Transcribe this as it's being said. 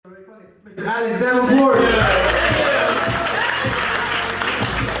Alex Davenport.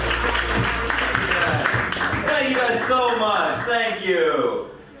 Thank you guys so much. Thank you.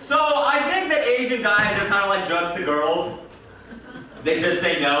 So I think that Asian guys are kind of like drugs to girls. They just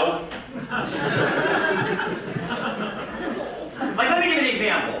say no. Like, let me give you an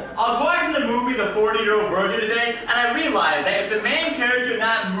example. I was watching the movie The 40-Year-Old Virgin today, and I realized that if the main character in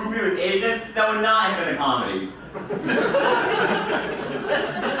that movie was Asian, that would not have been a comedy.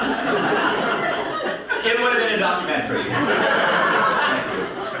 It would have been a documentary. Thank you.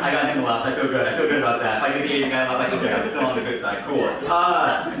 I got him laughs. I feel good. I feel good about that. If I get the Asian guy laugh, like, okay, I'm still on the good side. Cool.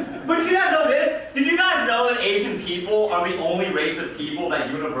 But did you guys know this? Did you guys know that Asian people are the only race of people that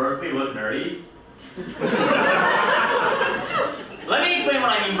universally look nerdy? Let me explain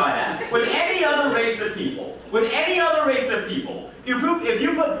what I mean by that. With any other race of people, if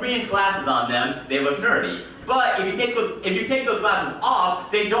you put 3-inch glasses on them, they look nerdy. But if you take those glasses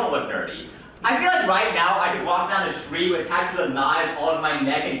off, they don't look nerdy. I feel like right now I could walk down the street with patches of knives all over my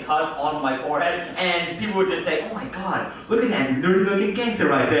neck and cuts all over my forehead, and people would just say, "Oh my God, look at that nerdy-looking gangster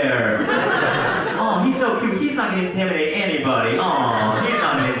right there. Oh, he's so cute. He's not gonna intimidate anybody. Oh, he's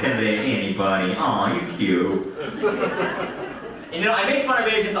not gonna intimidate anybody. Oh, he's cute." And you know, I make fun of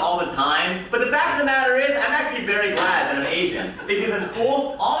Asians all the time, but the fact of the matter is, I'm actually very glad that I'm Asian, because in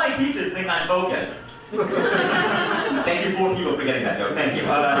school, all my teachers think I'm focused. Thank you, 4 people, for getting that joke. Thank you.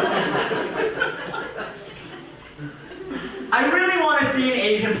 I really want to see an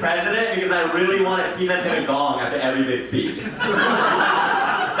Asian president because I really want to see them hit a gong after every big speech.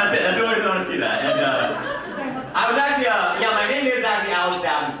 That's it. That's the only reason I want to see that. And I was actually, my name is actually Alex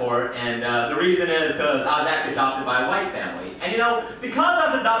Davenport, and the reason is because I was actually adopted by a white family. And you know, because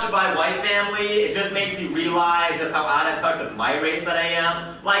I was adopted by a white family, it just makes you realize just how out of touch with my race that I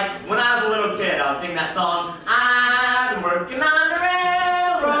am. Like, when I was a little kid, I would sing that song, "I'm working on the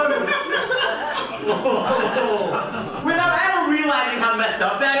railroad." Without ever realizing how messed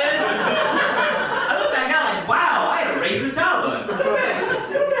up that is. I look back now like, wow, I had a racist childhood. A little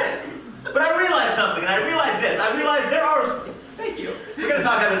bit. But I realized something, and I realized this. I realized there are... Thank you. We're going to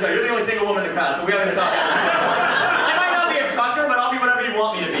talk after the show. You're the only single woman in the crowd, so we are going to talk after the show. I might not be a trucker, but I'll be whatever you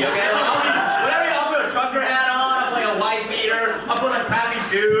want me to be, okay? Like, I'll put a trucker hat on, I'll play a white beater, I'll put on crappy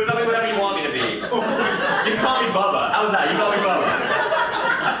shoes, I'll be whatever you want me to be. You can call me Bubba. How was that? You call me Bubba.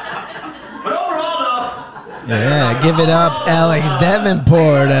 But overall, though... Yeah, give it up, Alex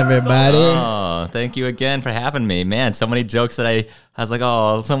Davenport, everybody. Oh, thank you again for having me. Man, so many jokes that I was like,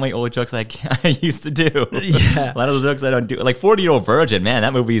 oh, so many old jokes I used to do. Yeah. A lot of those jokes I don't do. Like 40-Year-Old Virgin, man,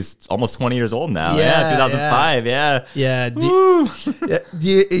 that movie's almost 20 years old now. Yeah, 2005, yeah. Yeah,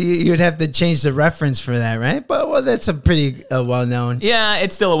 you'd have to change the reference for that, right? But, well, that's a pretty well-known. Yeah,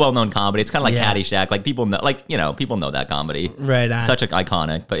 it's still a well-known comedy. It's kind of like Caddyshack. Like, people know, people know that comedy. Right on. Such an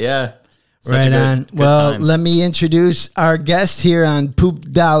iconic, but yeah. Right on. Well, let me introduce our guest here on Poop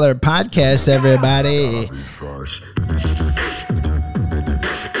Dollar Podcast, everybody.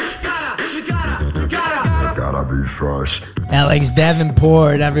 Gotta be fresh. Alex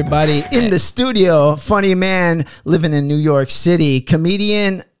Davenport, everybody, in the studio. Funny man, living in New York City.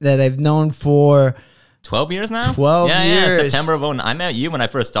 Comedian that I've known for... 12 years now? 12 years. Yeah, September of 09. I met you when I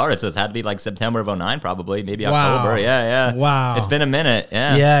first started, so it's had to be like September of 09 probably, maybe October. Yeah. Wow. It's been a minute,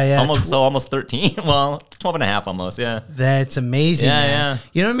 yeah. Yeah. Almost 13. Well, 12 and a half almost, yeah. That's amazing, man. Yeah.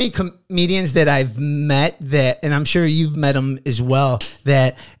 You know what I mean? Comedians that I've met that, and I'm sure you've met them as well,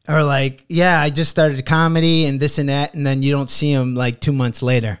 that are like, yeah, I just started comedy and this and that, and then you don't see them like 2 months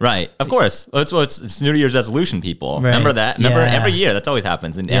later. Right, of course. Well, it's New Year's resolution people. Right. Remember that? Remember every year, that's always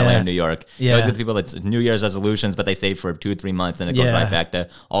happens in LA and New York. Yeah. You always get the people that's New Year's resolutions, but they stay for 2 or 3 months, and it goes right back to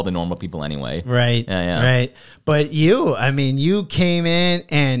all the normal people anyway. Right. Yeah. Right. But you came in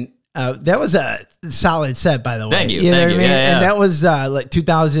and that was a solid set, by the way. Thank you. Know Thank what you. I mean? Yeah. And that was like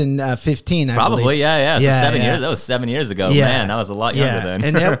 2015, I Probably, believe. yeah. So 7 years. That was 7 years ago. Yeah. Man, that was a lot younger then.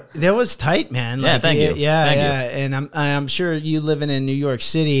 And that was tight, man. Yeah, thank you. Yeah, Thank you. And I'm sure you living in New York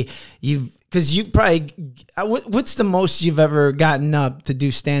City, because you probably, what's the most you've ever gotten up to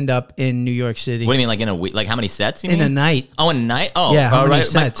do stand up in New York City? What do you mean, like in a week? Like how many sets? You mean? In a night. Oh, a night? Oh, yeah. How many right.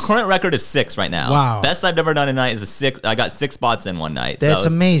 sets? My current record is 6 right now. Wow. Best I've ever done a night is 6. I got 6 spots in one night. That's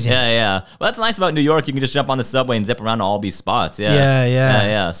amazing. Yeah. Well, that's nice about New York. You can just jump on the subway and zip around to all these spots.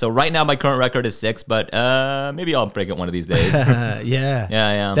 Yeah. So right now my current record is 6, but maybe I'll break it one of these days.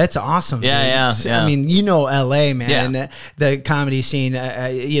 Yeah. That's awesome. Yeah. I mean, LA, man, Yeah. and the comedy scene.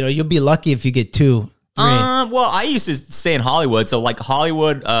 You'll be lucky if you get 2. Well, I used to stay in Hollywood, so like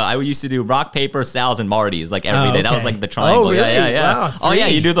Hollywood, I used to do rock, paper, Sal's, and Marty's like every day. That was like the triangle. Oh, really? Yeah. Wow, oh yeah,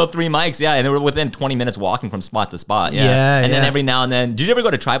 3. you do those 3 mics, yeah, and they were within 20 minutes walking from spot to spot. Yeah, Yeah, and then yeah. every now and then, did you ever go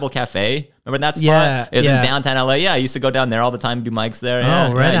to Tribal Cafe? Remember that spot? Yeah, it was yeah. in downtown LA. Yeah, I used to go down there all the time, do mics there. Yeah,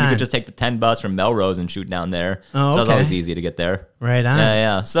 Oh, right You on. could just take the 10 bus from Melrose and shoot down there. Oh, So it was okay. always easy to get there. Right on.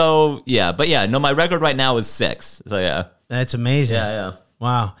 Yeah. So yeah, but yeah, no, my record right now is 6. So yeah. That's amazing. Yeah.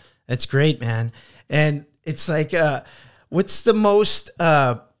 Wow. That's great, man. And it's like, what's the most,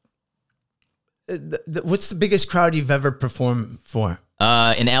 what's the biggest crowd you've ever performed for?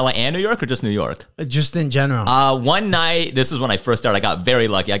 In LA and New York, or just New York? Just in general. One night, this was when I first started, I got very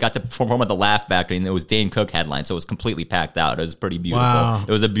lucky. I got to perform at the Laugh Factory, and it was Dane Cook headline, so it was completely packed out. It was pretty beautiful. Wow.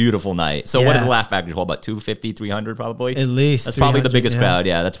 It was a beautiful night. So what Yeah. does the Laugh Factory hold? About 250, 300 probably? At least. That's probably the 300, biggest yeah. crowd.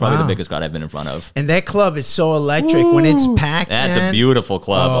 Yeah, that's probably Wow. the biggest crowd I've been in front of. And that club is so electric when it's packed. That's man. a beautiful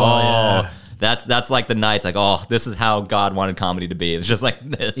club. Oh, yeah. That's like the nights, like, oh, this is how God wanted comedy to be. It's just like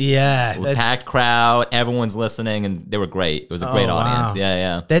this. Yeah. That's, Packed crowd, everyone's listening, and they were great. It was a great wow. audience.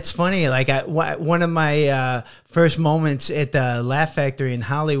 Yeah. That's funny. Like one of my first moments at the Laugh Factory in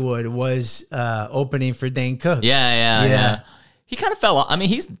Hollywood was opening for Dane Cook. Yeah. He kind of fell off. I mean,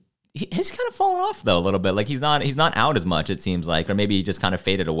 he's kind of fallen off though a little bit. Like he's not out as much, it seems like, or maybe he just kind of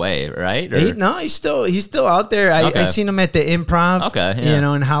faded away, right? Or, He's still out there. I seen him at the Improv. Okay,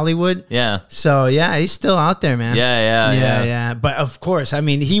 yeah. In Hollywood. yeah. So yeah, he's still out there, man. Yeah. But of course, I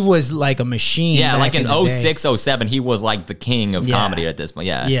mean, he was like a machine. Yeah, like back in the day. 06, 07, he was like the king of Yeah. comedy at this point.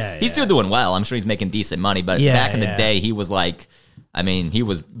 Yeah. Yeah, He's still doing well. I'm sure he's making decent money, but Yeah, back in the yeah. day, he was like, I mean, he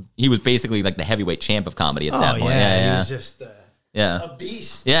was basically like the heavyweight champ of comedy at Oh that point. yeah, he was just Yeah. a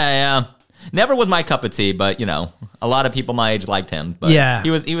beast. Yeah. Never was my cup of tea, but a lot of people my age liked him. But Yeah. he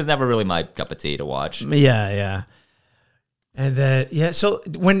was never really my cup of tea to watch. Yeah. And then so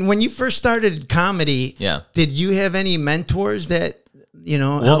when you first started comedy, Yeah. did you have any mentors that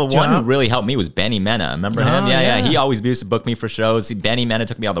Well, helped the you one who out? really helped me was Benny Mena. Remember him? Oh, Yeah. yeah. He always used to book me for shows. Benny Mena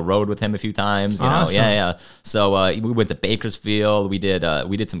took me on the road with him a few times. You know, Awesome. yeah. So we went to Bakersfield. We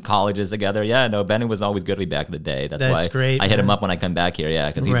did some colleges together. Yeah, no, Benny was always good to me back in the day. That's why great, I hit him man. up when I come back here. Yeah,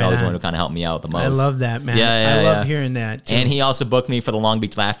 because he's Right always the on. one who kind of helped me out the most. I love that, man. Yeah, I love yeah. hearing that too. And he also booked me for the Long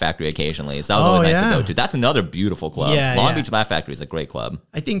Beach Laugh Factory occasionally. So that was Oh, always nice yeah. to go to. That's another beautiful club. Yeah, Long yeah. Beach Laugh Factory is a great club.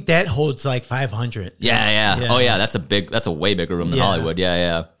 I think that holds like 500. Yeah. Oh yeah, that's a way bigger room than Yeah. Hollywood.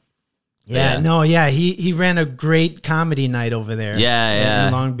 Yeah. He ran a great comedy night over there. Yeah.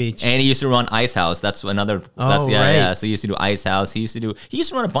 in Long Beach. And he used to run Ice House. That's another. Oh, Yeah. right. So he used to do Ice House. He used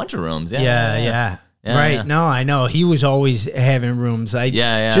to run a bunch of rooms. Yeah. Right. yeah. No, I know. He was always having rooms.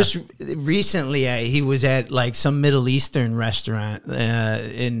 Yeah. Just recently, he was at like some Middle Eastern restaurant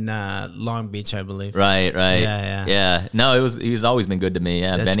in Long Beach, I believe. Right. Yeah. No, he's always been good to me.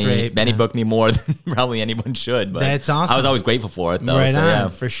 Yeah. That's Benny great, Benny man. booked me more than probably anyone should. But That's awesome. I was always grateful for it though. Right so, on, yeah.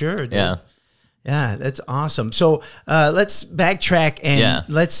 for sure. Dude. Yeah. Yeah, that's awesome. So let's backtrack and Yeah.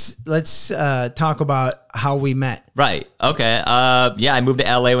 let's talk about how we met. Right. Okay. I moved to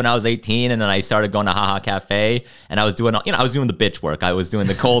LA when I was 18, and then I started going to Haha Cafe, and I was doing the bitch work. I was doing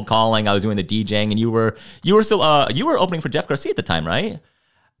the cold calling. I was doing the DJing, and you were still you were opening for Jeff Garcia at the time, right?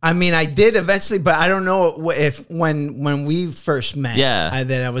 I mean, I did eventually, but I don't know if when we first met, Yeah.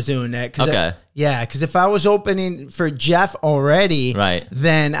 that I was doing that. 'Cause Okay. because if I was opening for Jeff already, Right.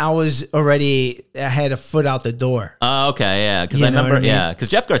 then I had a foot out the door. Okay, yeah, because You I know remember, what I mean? because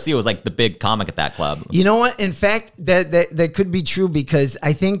Jeff Garcia was like the big comic at that club. You know what? In fact, that could be true because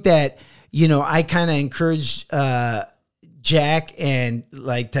I think that I kind of encouraged Jack and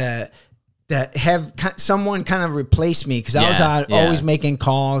like to have someone kind of replace me because I was Yeah, yeah. always making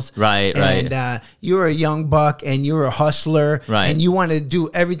calls. Right. And you were a young buck and you were a hustler. Right. And you want to do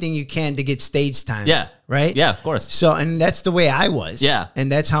everything you can to get stage time. Yeah. Right? Yeah, of course. So, and that's the way I was. Yeah. And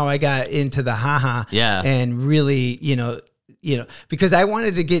that's how I got into the haha. Yeah. And really, because I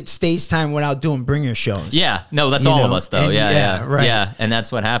wanted to get stage time without doing bringer shows. Yeah, no, that's You all of know? us though. And Yeah, right. yeah, and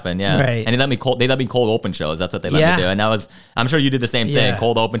that's what happened. Yeah, Right. And they let me cold open shows. That's what they let Yeah. me do. And I'm sure you did the same thing. Yeah.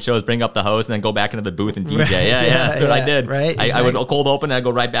 Cold open shows, bring up the host, and then go back into the booth and DJ. Right. Yeah, that's what I Yeah, did. right. I would cold open and I'd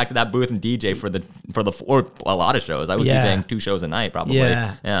go right back to that booth and DJ for a lot of shows. I was Yeah. DJing 2 shows a night probably.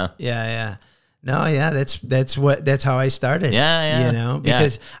 Yeah. Yeah. Yeah. No, yeah, that's how I started. Yeah.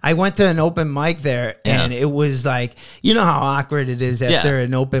 Because I went to an open mic there and it was like, how awkward it is after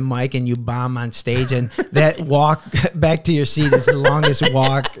an open mic and you bomb on stage and that walk back to your seat is the longest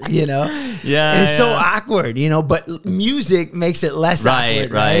walk, Yeah. And it's so awkward, but music makes it less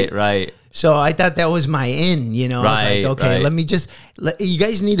awkward. Right. So I thought that was my in, you know. I was Right, like, okay, right. let me just. You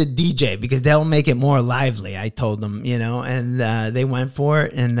guys need a DJ because that'll make it more lively. I told them, you know, and they went for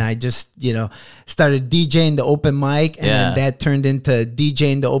it, and I just, you know, started DJing the open mic, and then that turned into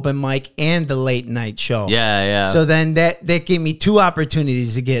DJing the open mic and the late night show. Yeah, yeah. So then that gave me two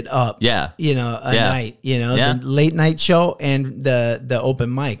opportunities to get up. Yeah. You know, a night. You know, Yeah. the late night show and the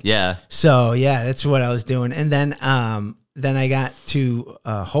open mic. Yeah. So yeah, that's what I was doing, and then I got to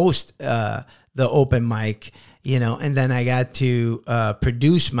host the open mic, you know, and then I got to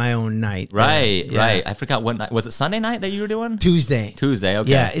produce my own night. Right, Yeah. right. I forgot what night. Was it Sunday night that you were doing? Tuesday. Tuesday,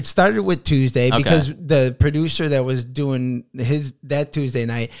 okay. Yeah, it started with Tuesday Okay. because the producer that was doing that Tuesday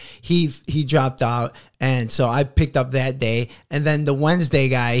night, he dropped out, and so I picked up that day. And then the Wednesday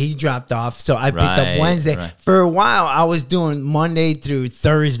guy, he dropped off, so I picked Right, up Wednesday. right. For a while, I was doing Monday through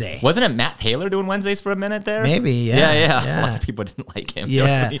Thursday. Wasn't it Matt Taylor doing Wednesdays for a minute there? Maybe, yeah, Yeah. A yeah. lot of people didn't like him.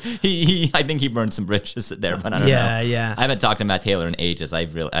 Yeah. He I think he burned some bridges there, but I don't know. Yeah. I haven't talked to Matt Taylor in ages.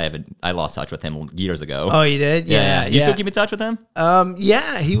 I lost touch with him years ago. Oh, you did? Yeah. You still keep in touch with him?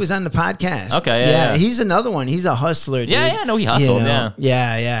 Yeah, he was on the podcast. Okay, yeah. He's another one. He's a hustler. Dude. Yeah, no, he hustled,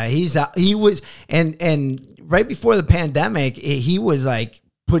 yeah. He was, and right before the pandemic, he was like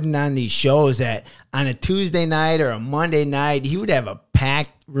putting on these shows that on a Tuesday night or a Monday night, he would have a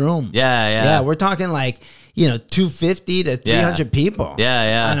packed room. Yeah. We're talking like, you know, 250 to 300 people.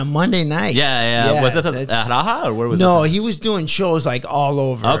 Yeah. On a Monday night. Yeah. Was this at Raha or where was this? No, he was doing shows like all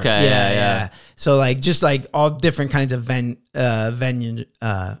over. Okay, yeah. So like just like all different kinds of venue.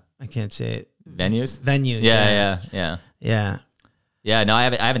 I can't say it. Venues. Yeah. Yeah, no, I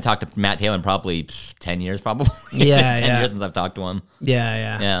haven't talked to Matt Taylor in probably 10 years, probably. Yeah, 10 yeah. years since I've talked to him.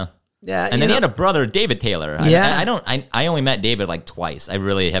 Yeah. Yeah. And then he had a brother, David Taylor. Yeah. I only met David like twice. I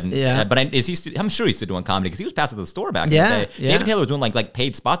really haven't. Yeah. But I'm sure he's still doing comedy because he was passing the store back in Yeah, the day. yeah. David Taylor was doing like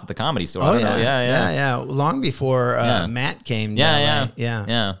paid spots at the Comedy Store. Oh I don't know. yeah. Yeah. Long before Yeah. Matt came. Yeah.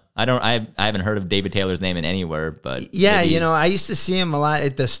 Yeah. I haven't heard of David Taylor's name in anywhere, but Yeah, maybe you he's- know, I used to see him a lot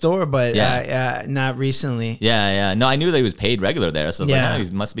at the store, but not recently. Yeah. No, I knew that he was paid regular there, so I was Yeah. like,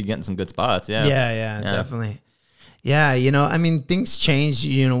 he must be getting some good spots. Yeah. Yeah, definitely. Yeah, you know, I mean, things changed,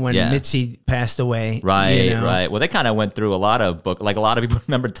 you know, when Mitzi passed away. Right, you know? right. Well, they kind of went through a lot of like a lot of people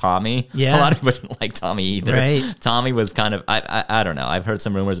remember Tommy. Yeah. A lot of people didn't like Tommy either. Right. Tommy was kind of, I don't know. I've heard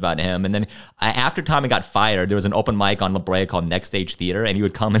some rumors about him. And then after Tommy got fired, there was an open mic on La Brea called Next Stage Theater, and he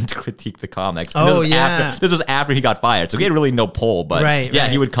would come and critique the comics. And this was after he got fired. So he had really no pull, but Right.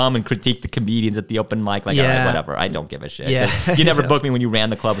 he would come and critique the comedians at the open mic. Like, all right, whatever. I don't give a shit. Yeah. 'Cause you never booked me when you ran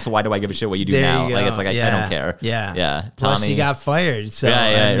the club, so why do I give a shit what you do There now? you Like, go. it's like, I don't care. Yeah. Yeah. Plus, Tommy. he got fired. So, Right.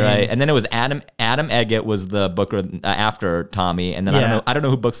 I mean, And then it was Adam Eggett was the booker after Tommy, and then I don't know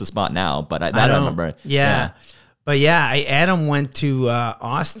who books the spot now, but I don't remember. Yeah. But Adam went to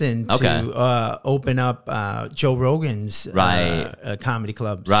Austin to Okay. open up Joe Rogan's comedy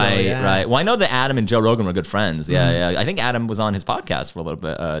club. Right, So, right. Well, I know that Adam and Joe Rogan were good friends. Yeah, Mm-hmm. yeah. I think Adam was on his podcast for a little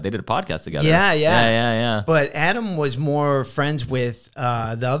bit. They did a podcast together. Yeah. But Adam was more friends with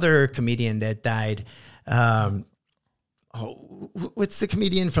the other comedian that died. What's the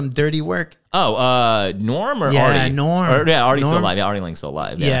comedian from Dirty Work? Oh, Norm or Yeah, Artie? Norm. Artie's still Norm? alive. Yeah, Artie Lang's still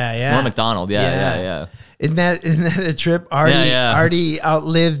alive. Yeah. Norm McDonald. Yeah. Isn't that a trip? Artie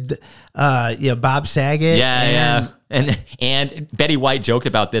outlived Bob Saget. Yeah. And Betty White joked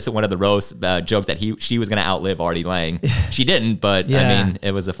about this at one of the roasts, joked that she was going to outlive Artie Lang. She didn't, but I mean,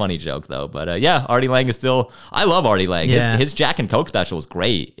 it was a funny joke though. But Artie Lang is still, I love Artie Lang. Yeah. His Jack and Coke special is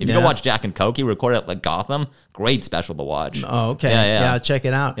great. If you don't watch Jack and Coke, he recorded at like Gotham. Great special to watch. Oh, okay. Yeah. I'll check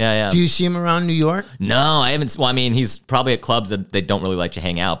it out. Yeah. Do you see him around New York? No, I haven't. Well, I mean, he's probably at clubs that they don't really like to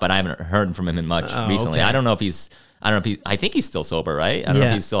hang out, but I haven't heard from him much recently. okay. I don't know if I think he's still sober, right? I don't know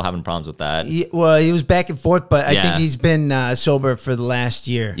if he's still having problems with that. He was back and forth, but I think he's been sober for the last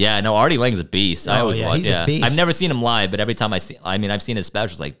year. Yeah, no, Artie Lang's a beast. I always watch. he's a beast. I've never seen him live, but every time I've seen his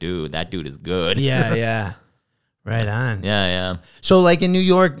specials, like, dude, that dude is good. Yeah. Right on. Yeah. So, like in New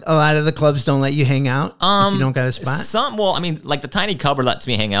York, a lot of the clubs don't let you hang out if you don't got a spot. Well, I mean, like the Tiny Cupboard lets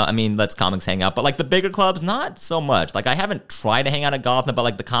me hang out. I mean, lets comics hang out, but like the bigger clubs, not so much. Like I haven't tried to hang out at Gotham, but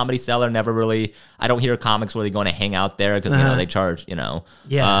like the Comedy Cellar, never really. I don't hear comics really going to hang out there because they charge.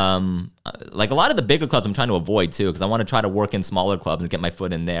 Yeah. Like a lot of the bigger clubs, I'm trying to avoid too because I want to try to work in smaller clubs and get my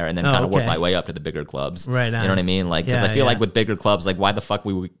foot in there, and then kind of work my way up to the bigger clubs. Right. You know what I mean? Like because I feel like with bigger clubs, like why the fuck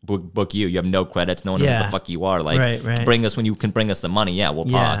we book you? You have no credits, no one knows who the fuck you are. Like Right. bring us when you can bring us the money. Yeah, we'll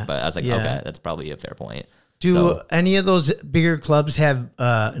Yeah. talk. But I was like, okay, that's probably a fair point. Do any of those bigger clubs have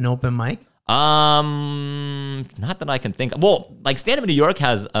an open mic? Not that I can think of. Well, like Stand Up in New York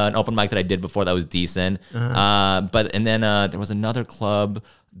has an open mic that I did before that was decent. But then there was another club.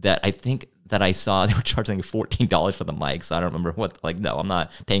 that I think that I saw they were charging $14 for the mic. So I don't remember what. Like, no, I'm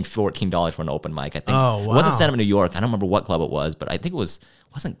not paying $14 for an open mic. I think it wasn't Santa Fe, New York. I don't remember what club it was, but I think it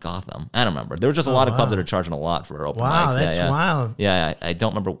wasn't Gotham. I don't remember. There were just a lot of clubs that are charging a lot for open mics. Wow, that's wild. Yeah, I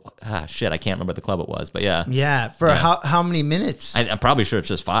don't remember. Shit, I can't remember the club it was, but yeah. Yeah, for how many minutes? I'm probably sure it's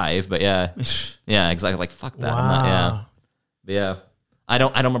just 5, but yeah. Yeah, exactly. Like, fuck that. Wow. I'm not, yeah. But yeah. I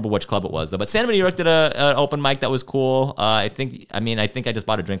don't remember which club it was though. But Santa Fe, New York did an open mic that was cool. I think I just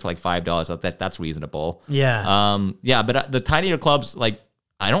bought a drink for like $5. So that's reasonable. Yeah. Yeah, but the tinier clubs, like,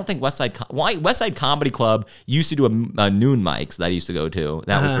 I don't think West Side Comedy Club used to do a noon mics that I used to go to.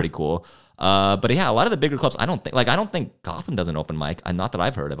 That was pretty cool. But yeah, a lot of the bigger clubs, I don't think Gotham does an open mic. Not that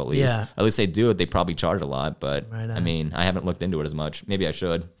I've heard of, at least. Yeah. At least they do it. They probably charge a lot, but Right on. I mean, I haven't looked into it as much. Maybe I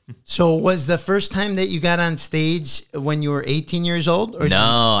should. So was the first time that you got on stage when you were 18 years old? Or No,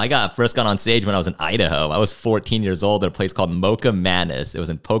 I first got on stage when I was in Idaho. I was 14 years old at a place called Mocha Madness. It was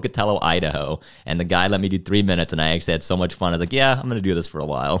in Pocatello, Idaho. And the guy let me do 3 minutes, and I actually had so much fun. I was like, yeah, I'm going to do this for a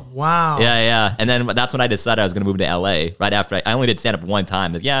while. Wow. Yeah. And then that's when I decided I was going to move to LA right after I only did stand up one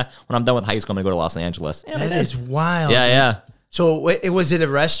time. But yeah, when I'm done with high school, I'm going to go to Los Angeles. Yeah, That is wild. Yeah. So was it a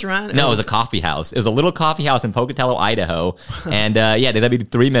restaurant? No, it was a coffee house. It was a little coffee house in Pocatello, Idaho. And yeah, they let me do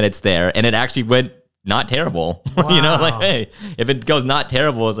 3 minutes there, and it actually went not terrible. You know, like, hey, if it goes not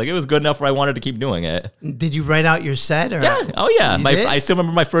terrible, it's like it was good enough where I wanted to keep doing it. Did you write out your set? Or? Yeah. Oh yeah. You did? I still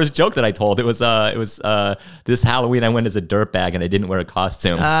remember my first joke that I told. It was this Halloween I went as a dirtbag and I didn't wear a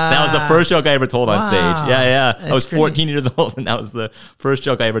costume. That was the first joke I ever told on stage. Yeah. I was 14 years old, and that was the first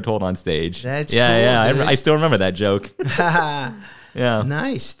joke I ever told on stage. That's yeah. cool, dude. I still remember that joke. Yeah.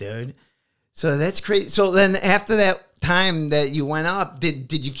 Nice, dude. So that's crazy. So then after that time that you went up,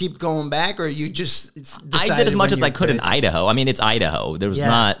 did you keep going back, or you just I did as much as I could in quit? Idaho. I mean, it's Idaho. There's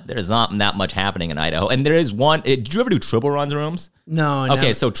not that much happening in Idaho. And there is one. Did you ever do Tribble Run's rooms? No.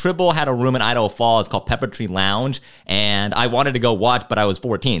 Okay, so Tribble had a room in Idaho Falls called Pepper Tree Lounge, and I wanted to go watch, but I was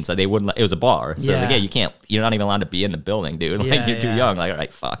 14, so they wouldn't. It was a bar, so Yeah. like, you can't. You're not even allowed to be in the building, dude. Like, Yeah, you're too yeah. young. Like, all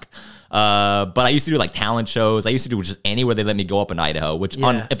right, fuck. But I used to do like talent shows. I used to do just anywhere they let me go up in Idaho, which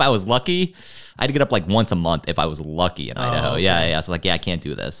if I was lucky, I'd get up like once a month if I was lucky in Idaho. okay. Yeah. So like, I can't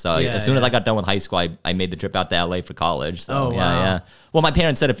do this. So Yeah, as soon as yeah. I got done with high school, I made the trip out to LA for college. So Oh, wow. yeah. Well, my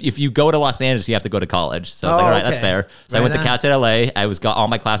parents said if you go to Los Angeles, you have to go to college. So I was like, all right, that's okay. fair. So I Right went to on. Cats at LA. I got all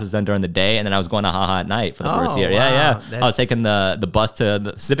my classes done during the day, and then I was going to Haha at night for the first year. wow. Yeah. I That's- was taking the bus to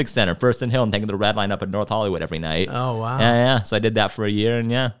the Civic Center, First and Hill, and taking the Red Line up in North Hollywood every night. Oh, wow. Yeah. So I did that for a year,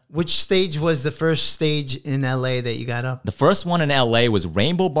 and yeah. Which stage was the first stage in LA that you got up? The first one in LA was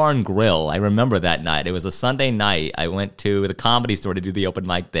Rainbow Barn Grill. I remember that night. It was a Sunday night. I went to the Comedy Store to do the open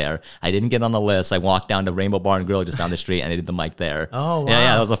mic there. I didn't get on the list. I walked down to Rainbow Barn Grill just down the street, and I did the mic there. Oh, wow.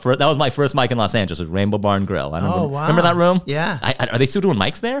 Yeah. That was my first mic in Los Angeles. Was Rainbow Barn Grill. I don't Oh, wow. remember that room? Yeah. Are they still doing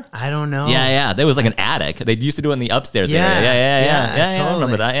mics there? I don't know. Yeah. There was like an attic. They used to do it in the upstairs Yeah, area. yeah, I totally.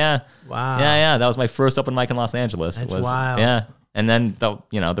 remember that. Yeah. Wow. Yeah. That was my first open mic in Los Angeles. That's was, wild. Yeah. And then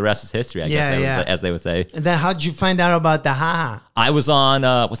the rest is history. I guess as they would say. And then how'd you find out about the Haha? I was on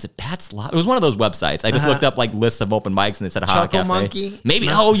what's it? Pat's Lot. It was one of those websites. I just looked up like lists of open mics and it said Haha Chuckle Cafe. Monkey? Maybe.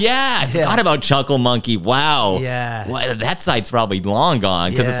 Oh yeah, I forgot about Chuckle Monkey. Wow. Yeah. Well, that site's probably long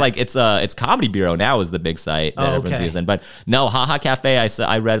gone because it's Comedy Bureau now is the big site that everyone's okay. using. But no, Haha Cafe.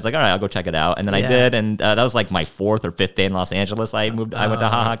 I read. It's like, all right, I'll go check it out, and then I did, and that was like my 4th or 5th day in Los Angeles. I went to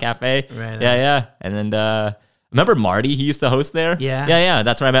Haha Cafe. Right on. Yeah, and then. Remember Marty? He used to host there. Yeah.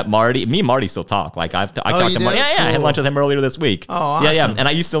 That's where I met Marty. Me and Marty still talk. Like I talked you to Marty. do? Yeah. I had Cool. lunch with him earlier this week. Oh, awesome. Yeah. And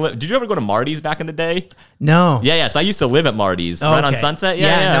I used to live. Did you ever go to Marty's back in the day? No. Yeah. So I used to live at Marty's right on Okay. Sunset. No,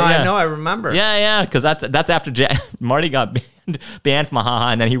 Yeah. I know. I remember. Yeah. Because that's after Marty got banned from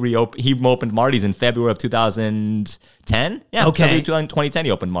Haha, and then he opened Marty's in February of 2010. Yeah. Okay. February 2010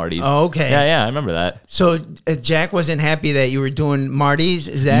 he opened Marty's. Oh, okay. Yeah. I remember that. So Jack wasn't happy that you were doing Marty's?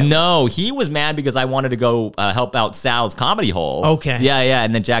 Is that? No, he was mad because I wanted to go help out Sal's Comedy Hole. Okay. Yeah.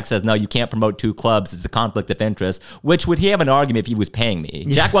 And then Jack says, no, you can't promote 2 clubs. It's a conflict of interest. Which would he have an argument if he was paying me?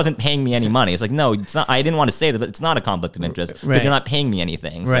 Jack wasn't paying me any money. It's like, no, it's not. I didn't want to say that, but it's not a conflict of interest because Right. you're not paying me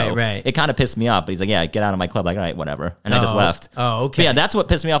anything. So Right. It kind of pissed me off. But he's like, yeah, get out of my club. Like, all right, whatever. And I just left. Oh, okay. But yeah, that's what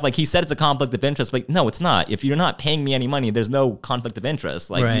pissed me off. Like, he said it's a conflict of interest, but no, it's not. If you're not paying me any money, there's no conflict of interest.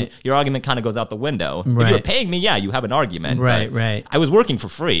 Like, Right. your argument kind of goes out the window. If Right. you're paying me, yeah, you have an argument. Right, but right. I was working for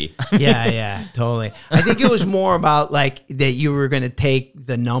free. Yeah, totally. I think it was more about like that you were going to take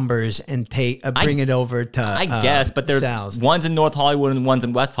the numbers and bring it over to I guess, but there's Sal's. one's in North Hollywood and one's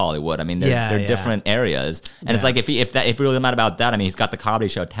in West Hollywood. I mean, they're different areas. ideas. And it's like if it really not about that, I mean, he's got the comedy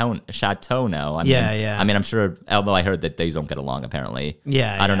Chateau now. I mean, I mean, I'm sure. Although I heard that they don't get along apparently.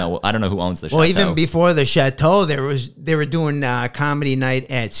 Yeah, I don't know. I don't know who owns the Chateau. Well, even before the Chateau, they were doing comedy night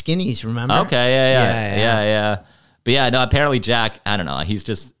at Skinny's. Remember? Okay. Yeah. But yeah, no. Apparently, Jack. I don't know. He's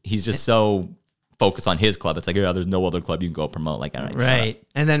just so focused on his club. It's like, there's no other club you can go promote. Like, all right. Right.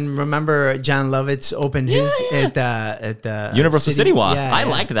 And then remember, John Lovitz opened his at Universal City Walk. Yeah, I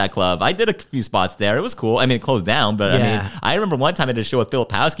liked that club. I did a few spots there. It was cool. I mean, it closed down, but I mean, I remember one time I did a show with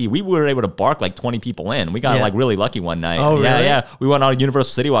Filipowski. We were able to bark like 20 people in. We got like really lucky one night. Oh, really? Yeah. We went on a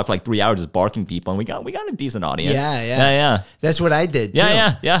Universal City Walk for like 3 hours just barking people, and we got a decent audience. Yeah. That's what I did. Too.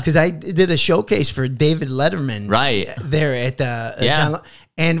 Yeah. Because I did a showcase for David Letterman. Right. There at the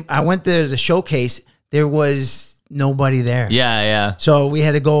and I went to the showcase. There was nobody there. Yeah. So we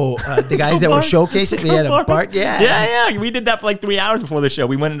had to go. The guys that were showcasing, we had to bark. Yeah. We did that for like 3 hours before the show.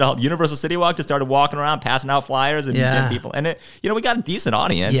 We went into Universal City Walk, just started walking around, passing out flyers and people. And it, we got a decent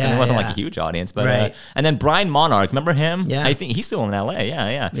audience. And it wasn't like a huge audience, but and then Brian Monarch, remember him? Yeah. I think he's still in LA.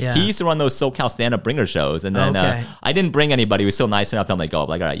 Yeah. He used to run those SoCal stand-up bringer shows, and then I didn't bring anybody. He was still nice enough to let me go.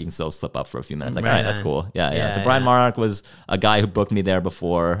 Like, all right, you can still slip up for a few minutes. Like, all right, that's cool. Yeah. So Brian Monarch was a guy who booked me there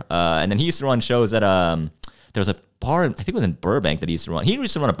before, and then he used to run shows at there was a bar, I think it was in Burbank that he used to run. He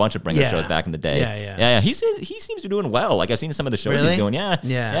used to run a bunch of bringer shows back in the day. Yeah. He seems to be doing well. Like, I've seen some of the shows he's doing.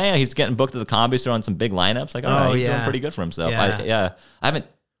 Yeah. He's getting booked at the Comedy Store on some big lineups. Like, he's doing pretty good for himself. I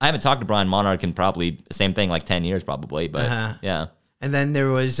haven't talked to Brian Monarch in probably the same thing, like 10 years probably, but yeah. And then there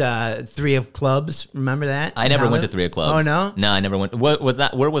was 3 of Clubs. Remember that? I never went to 3 of Clubs. Oh, no? No, I never went. What was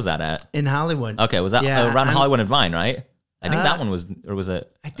that? Where was that at? In Hollywood. Okay, was that around Hollywood and Vine, right? I think that one was, or was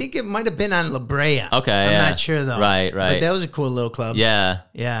it? I think it might have been on La Brea. Okay, I'm not sure though. Right. But that was a cool little club. Yeah.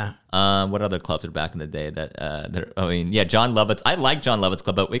 What other clubs are back in the day that? John Lovitz. I like John Lovitz's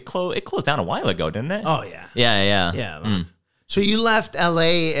club, but it closed down a while ago, didn't it? Oh yeah. Yeah. So you left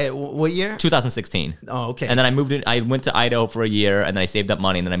LA at what year? 2016. Oh, okay. And then I went to Idaho for a year, and then I saved up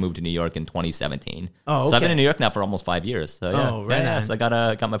money, and then I moved to New York in 2017. Oh, okay. So I've been in New York now for almost 5 years. So yeah. Oh, right on. So I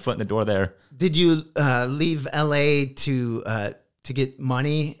got my foot in the door there. Did you leave LA to get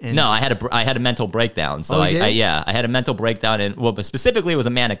money? No, I had a mental breakdown. So I had a mental breakdown, and but specifically it was a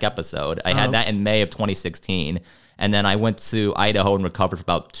manic episode. I had that in May of 2016. And then I went to Idaho and recovered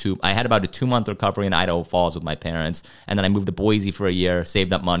for I had about a 2-month recovery in Idaho Falls with my parents. And then I moved to Boise for a year,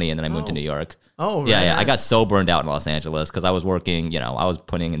 saved up money, and then I moved to New York. Oh, right. Yeah. I got so burned out in Los Angeles because I was working, I was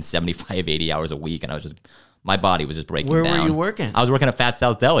putting in 75, 80 hours a week, and my body was just breaking down. Where were you working? I was working at Fat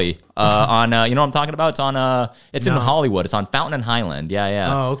Sal's Deli on, you know what I'm talking about? It's in Hollywood. It's on Fountain and Highland. Yeah.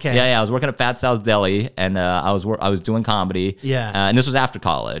 Oh, okay. Yeah. I was working at Fat Sal's Deli, and I was doing comedy. Yeah. And this was after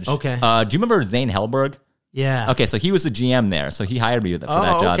college. Okay. Do you remember Zane Hellberg? Yeah. Okay, so he was the GM there, so he hired me for that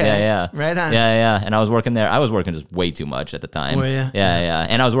job. Okay. Yeah. Right on. Yeah. And I was working there. I was working just way too much at the time. Were you? Yeah.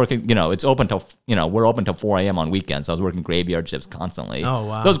 And I was working, it's open till, we're open till 4 a.m. on weekends, so I was working graveyard shifts constantly. Oh,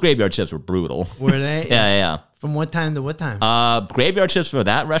 wow. Those graveyard shifts were brutal. Were they? Yeah. From what time to what time? Graveyard shifts for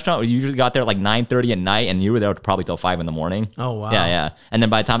that restaurant, we usually got there at like 9:30 at night, and you were there probably till 5 in the morning. Oh, wow. Yeah. And then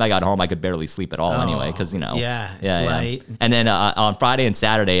by the time I got home, I could barely sleep at all anyway, because, Yeah, it's late. And then on Friday and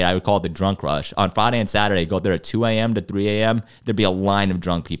Saturday, I would call it the drunk rush. On Friday and Saturday, go there at 2 a.m. to 3 a.m. There'd be a line of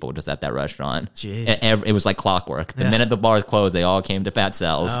drunk people just at that restaurant. Jeez. It was like clockwork. The minute the bars closed, they all came to Fat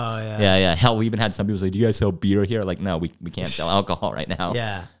Sal's. Oh, yeah. Yeah. Hell, we even had some people say, "Do you guys sell beer here?" Like, no, we can't sell alcohol right now.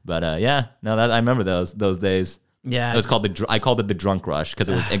 Yeah. But I remember those days. Yeah. It was I called it the drunk rush because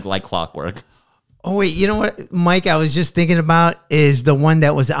it was like clockwork. Oh, wait. You know what, Mike, I was just thinking about is the one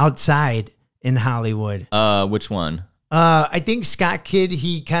that was outside in Hollywood. Which one? I think Scott Kidd,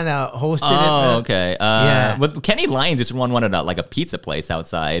 he kind of hosted it. Oh, okay. Yeah. But Kenny Lyons just run one at like a pizza place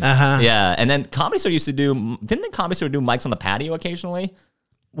outside. Uh-huh. Yeah. And then Comedy Store used to didn't the Comedy Store do mics on the patio occasionally?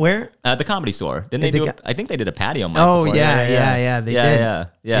 Where? The Comedy Store. Didn't they do I think they did a patio mic Oh, before. yeah. They did.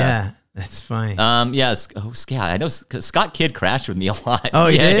 Yeah. That's funny. Yes. Oh, Scott. I know Scott Kidd crashed with me a lot. Oh,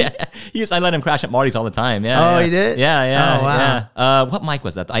 he did? Yeah. I let him crash at Marty's all the time. Yeah. He did? Yeah. Oh, wow. Yeah. What mic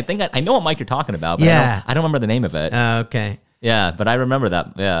was that? I think I know what mic you're talking about. But I don't remember the name of it. Okay. Yeah, but I remember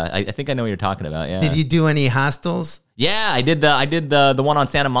that. Yeah, I think I know what you're talking about. Yeah. Did you do any hostels? Yeah, I did the one on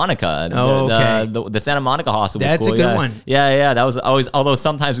Santa Monica. The Santa Monica hostel was That's cool. a good one. Yeah. That was always. Although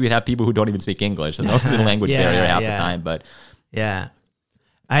sometimes we'd have people who don't even speak English, so that was a language barrier half the time. But yeah.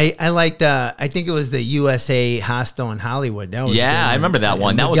 I liked. I think it was the USA hostel in Hollywood. That was I remember that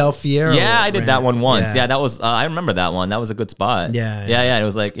one. That Miguel was Fierro. Yeah, I did that one once. Yeah, that was. I remember that one. That was a good spot. Yeah. It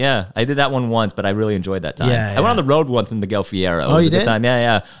was like I did that one once, but I really enjoyed that time. I went on the road once with Miguel Fierro. Oh, you did? Time.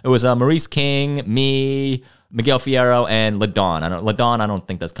 Yeah. It was Maurice King, me. Miguel Fierro and LaDawn. I don't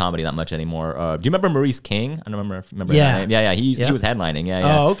think that's comedy that much anymore. Do you remember Maurice King? I don't remember if you remember Yeah. that name. Yeah. He was headlining.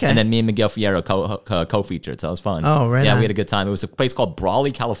 Yeah. Oh, okay. And then me and Miguel Fierro co-featured, so it was fun. Oh, right Yeah, on. we had a good time. It was a place called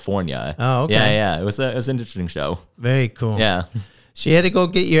Brawley, California. Oh, okay. Yeah. It was an interesting show. Very cool. Yeah. So you had to go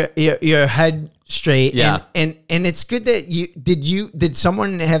get your head straight. Yeah. And it's good that did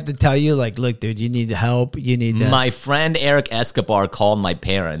someone have to tell you like, look, dude, you need help. You need to. My friend Eric Escobar called my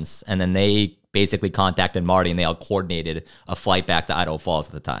parents, and then they basically contacted Marty, and they all coordinated a flight back to Idaho Falls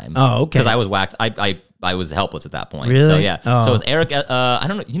at the time. Oh, okay. Because I was whacked. I was helpless at that point. Really? So yeah. Oh. So it was Eric. I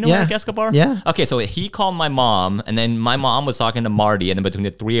don't know. You know Yeah. Eric Escobar? Yeah. Okay. So he called my mom, and then my mom was talking to Marty, and then between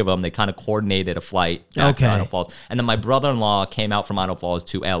the three of them, they kind of coordinated a flight back to Okay. Idaho Falls. And then my brother-in-law came out from Idaho Falls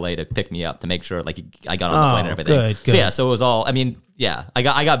to LA to pick me up to make sure like I got on the plane and everything. Good. So yeah. So it was all. I mean, yeah. I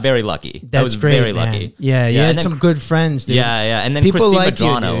got very lucky. That's I was great, very man. lucky. Yeah. You had and then some good friends, dude. yeah. And then People Christine like you,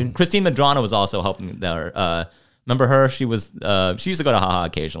 Medrano. dude. Christine Medrano was also helping me there. Remember her? She used to go to haha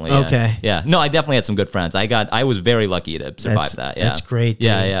occasionally. Yeah. Okay. Yeah. No, I definitely had some good friends. I was very lucky to survive that. Yeah. That's great, dude.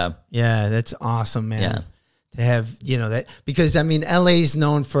 Yeah. Yeah, that's awesome, man. Yeah. To have, that, because I mean, LA's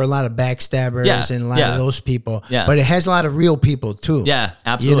known for a lot of backstabbers Yeah, and a lot yeah. of those people. Yeah. But it has a lot of real people too. Yeah.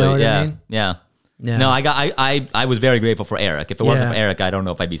 Absolutely. You know what yeah. I mean? Yeah. Yeah. No, I was very grateful for Eric. If it wasn't Yeah. for Eric, I don't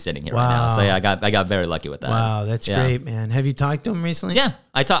know if I'd be sitting here right now. So yeah, I got very lucky with that. Wow, that's Yeah. great, man. Have you talked to him recently? Yeah,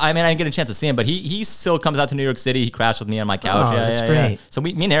 I didn't get a chance to see him, but he still comes out to New York City. He crashed with me on my couch. Oh, yeah, that's yeah, great. Yeah. So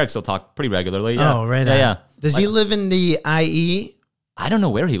me and Eric still talk pretty regularly. Yeah. Oh, right Yeah, on. yeah. Does he live in the IE? I don't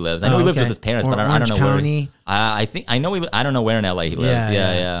know where he lives. I know Oh, he lives okay. with his parents, Or but I don't know Orange where. County? I think I know. I don't know where in LA he lives. Yeah,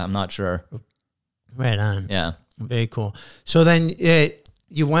 Yeah, yeah. I'm not sure. Right on. Yeah. Very cool. So then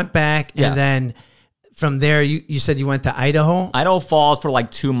you went back, Yeah. and then from there, you said you went to Idaho? Idaho Falls for like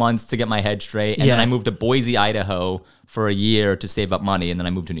 2 months to get my head straight, and Yeah. then I moved to Boise, Idaho for a year to save up money, and then I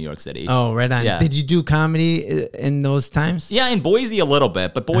moved to New York City. Oh, right on. Yeah. Did you do comedy in those times? Yeah, in Boise a little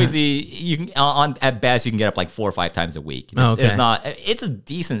bit, but Boise you can at best you can get up like 4 or 5 times a week. Okay. It's a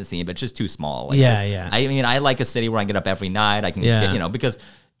decent scene, but it's just too small. Like, Yeah, yeah. I mean, I like a city where I get up every night. I can Yeah. get, because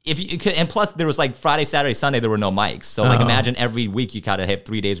if you could, and plus there was like Friday, Saturday, Sunday there were no mics. So like Oh. imagine every week you gotta have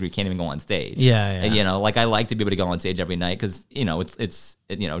 3 days where you can't even go on stage. Yeah, yeah. And, like I like to be able to go on stage every night because it's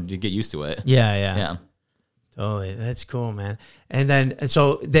you get used to it. Yeah, yeah. Yeah. Totally. That's cool, man. And then,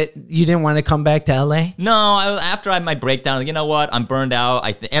 so that you didn't want to come back to LA? No, after I had my breakdown, like, you know what? I'm burned out.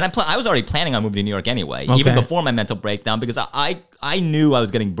 I was already planning on moving to New York anyway, even Okay. before my mental breakdown, because I knew I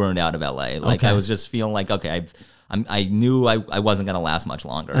was getting burned out of LA. Like Okay. I was just feeling like, okay, I knew I wasn't gonna last much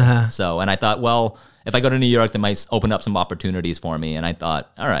longer. Uh-huh. So, and I thought, well, if I go to New York, that might open up some opportunities for me. And I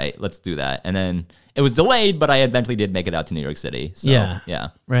thought, all right, let's do that. And then it was delayed, but I eventually did make it out to New York City. So, Yeah. yeah,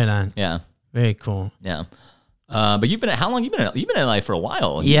 Right on. yeah, Very cool. yeah. But how long you been in LA for a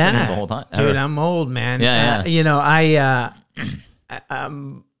while? You've been Yeah. here the whole time, Dude, I'm old, man. Yeah,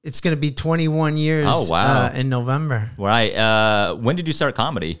 It's going to be 21 years Oh, wow. in November. Right. When did you start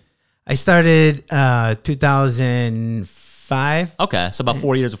comedy? I started 2005. Okay, so about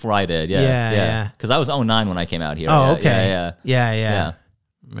 4 years before I did. Yeah, Yeah. Because I was 09 when I came out here. Oh, Yeah, okay. Yeah. Yeah.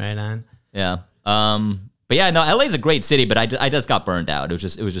 Right on. Yeah. But yeah, no, LA is a great city, but I just got burned out. It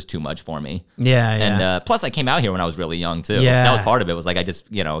was just too much for me. Yeah, yeah. And plus, I came out here when I was really young too. Yeah. That was part of it. Was like I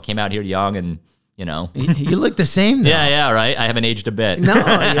just came out here young and. You look the same, though. Yeah, right. I haven't aged a bit. No, you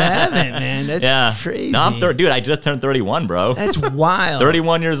haven't, man. That's crazy. No, I'm dude. I just turned 31, bro. That's wild.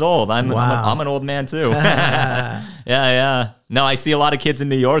 31 years old. Wow. I'm an old man too. Yeah. No, I see a lot of kids in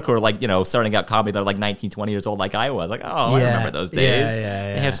New York who are like, starting out comedy. They're like 19, 20 years old, like I was. Like, oh, I Yeah. remember those days.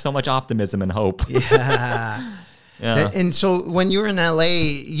 Yeah. They have so much optimism and hope. Yeah. Yeah. And so when you were in LA,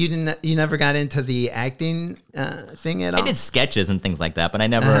 you never got into the acting thing at all? I did sketches and things like that, but I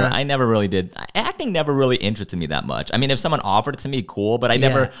never really did. Acting never really interested me that much. I mean, if someone offered it to me, cool, but I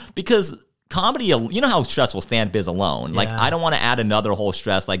never, because comedy, you know how stressful stand-up is alone. Like, Yeah. I don't want to add another whole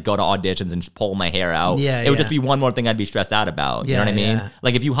stress, like go to auditions and pull my hair out. Yeah, it would just yeah. be one more thing I'd be stressed out about. You know Yeah, what I mean? yeah.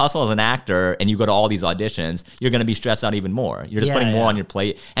 Like, if you hustle as an actor and you go to all these auditions, you're going to be stressed out even more. You're just Yeah, putting more yeah. on your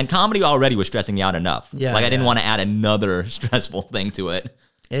plate. And comedy already was stressing me out enough. Yeah, like, I didn't yeah. want to add another stressful thing to it.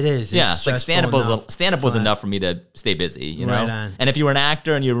 It is. Yeah, It's like stressful stand-up was Flat. enough for me to stay busy, you know? Right on. And if you were an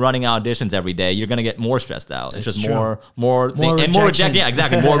actor and you're running auditions every day, you're going to get more stressed out. It's just true. more rejection. rejection. Yeah,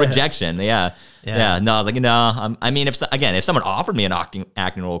 exactly. More rejection. Yeah. Yeah. Yeah. No, I was like, I mean, if someone offered me an acting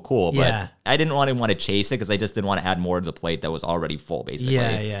role, cool. But Yeah. I didn't want to chase it because I just didn't want to add more to the plate that was already full, basically.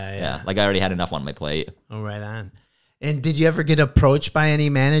 Yeah. Like I already had enough on my plate. Oh, right on. And did you ever get approached by any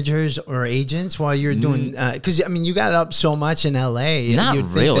managers or agents while you're doing? Because I mean, you got up so much in LA. Not You'd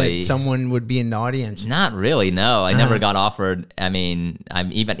think really. that someone would be in the audience. Not really. No, I never got offered. I mean,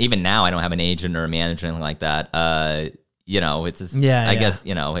 I'm even now I don't have an agent or a manager or anything like that. You know, it's just, I guess,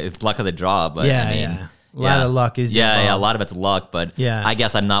 you know, it's luck of the draw. But I mean, A lot of luck is yeah, involved. a lot of it's luck. But Yeah. I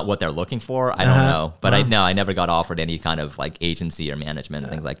guess I'm not what they're looking for. I don't know. But I never got offered any kind of like agency or management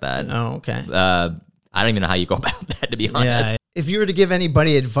and things like that. Oh, okay. I don't even know how you go about that, to be honest. Yeah. If you were to give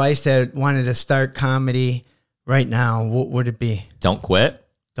anybody advice that wanted to start comedy right now, what would it be? Don't quit.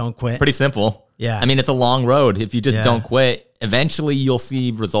 Don't quit. Pretty simple. Yeah. I mean, it's a long road. If you just don't quit, eventually you'll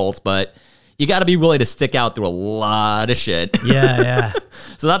see results, but you got to be willing to stick out through a lot of shit. Yeah.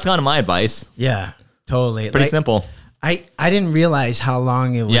 So that's kind of my advice. Yeah. Totally. Pretty simple. I didn't realize how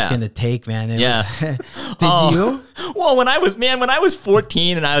long it was going to take, man. Did you? Well, when I was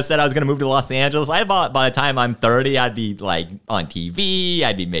 14 and I said I was going to move to Los Angeles, I thought by the time I'm 30, I'd be like on TV,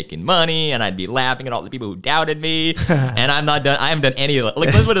 I'd be making money, and I'd be laughing at all the people who doubted me. And I'm not done. I haven't done any of it.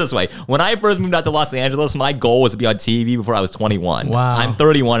 Like, let's put it this way. When I first moved out to Los Angeles, my goal was to be on TV before I was 21. Wow. I'm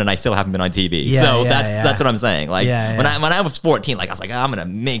 31 and I still haven't been on TV. Yeah, so yeah, that's what I'm saying. Like when I was 14, like I was like, I'm going to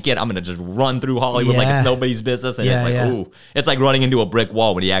make it. I'm going to just run through Hollywood like it's nobody's business. And it's like, ooh, it's like running into a brick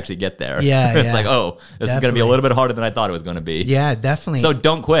wall when you actually get there. Yeah, It's like, oh, this is going to be a little bit harder than I thought it was going to be. Yeah, definitely. So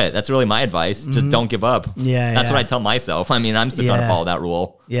don't quit. That's really my advice. Just don't give up. Yeah, That's what I tell myself. I mean, I'm still trying to follow that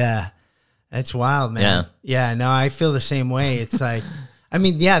rule. Yeah. That's wild, man. Yeah, no, I feel the same way. It's like, I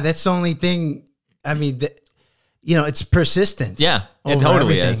mean, that's the only thing. I mean, it's persistence. Yeah, it over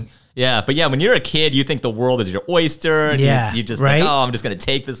totally everything. is. Yeah, but when you're a kid, you think the world is your oyster. And you just think, oh, I'm just going to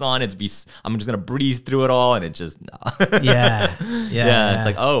take this on. I'm just going to breeze through it all. And it just, Yeah. It's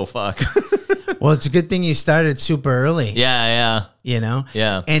like, oh, fuck. Well, it's a good thing you started super early. Yeah.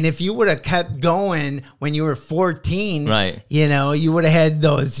 Yeah. And if you would have kept going when you were 14, right? You would have had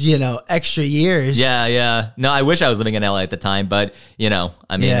those, extra years. Yeah. No, I wish I was living in LA at the time, but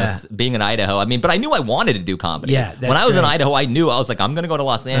I mean, it was being in Idaho. I mean, but I knew I wanted to do comedy. Yeah. When I was in Idaho, I knew I was like, I'm going to go to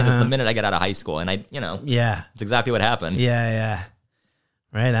Los Angeles the minute I get out of high school, and it's exactly what happened. Yeah.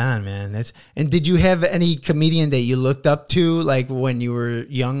 Right on, man. And did you have any comedian that you looked up to, like when you were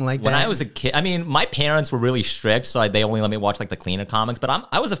young, like when that? I was a kid? I mean, my parents were really strict, so they only let me watch like the cleaner comics. But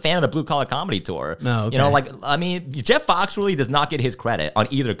I was a fan of the Blue Collar Comedy Tour. Oh, okay. I mean, Jeff Foxworthy does not get his credit on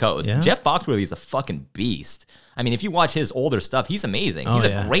either coast. Yeah? Jeff Foxworthy is a fucking beast. I mean, if you watch his older stuff, he's amazing. He's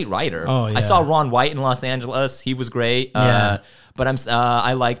a great writer. Oh, yeah. I saw Ron White in Los Angeles. He was great. But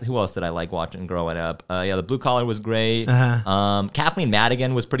I liked, who else did I like watching growing up? The Blue Collar was great. Kathleen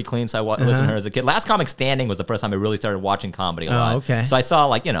Madigan was pretty clean, so I listened to her as a kid. Last Comic Standing was the first time I really started watching comedy a lot. Okay. So I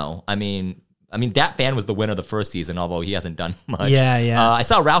saw I mean, Dat Fan was the winner of the first season, although he hasn't done much. Yeah. I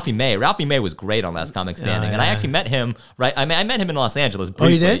saw Ralphie May. Ralphie May was great on Last Comic Standing, and I actually met him. Right, I mean, I met him in Los Angeles. Briefly. Oh,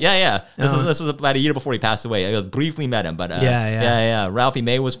 you did? Yeah. This was about a year before he passed away. I briefly met him, but yeah. Ralphie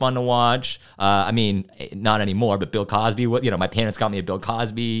May was fun to watch. I mean, not anymore, but Bill Cosby. My parents got me a Bill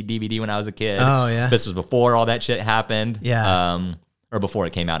Cosby DVD when I was a kid. Oh yeah. This was before all that shit happened. Yeah. Or before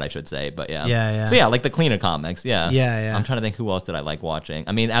it came out, I should say. But yeah. Yeah. So like the cleaner comics. Yeah. Yeah. I'm trying to think who else did I like watching.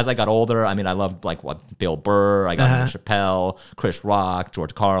 I mean, as I got older, I mean, I loved like Bill Burr. I got Chappelle, Chris Rock,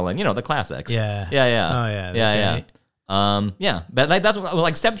 George Carlin. The classics. Yeah. Yeah. Oh yeah. But that's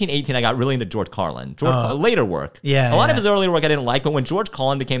like 17, 18, I got really into George Carlin. Later work. Yeah. A lot of his earlier work I didn't like, but when George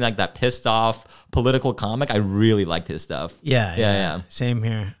Carlin became like that pissed off political comic, I really liked his stuff. Yeah. Same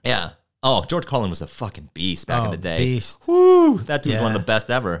here. Yeah. Oh, George Carlin was a fucking beast back in the day. Beast. Woo! That dude was one of the best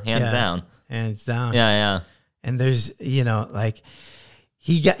ever, hands down. Hands down. Yeah. And there's, like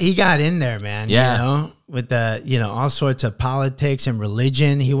he got in there, man. Yeah. With the, all sorts of politics and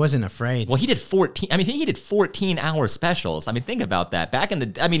religion. He wasn't afraid. Well, he did 14-hour specials. I mean, think about that.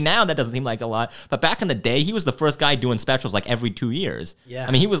 Now that doesn't seem like a lot, but back in the day, he was the first guy doing specials like every 2 years. Yeah.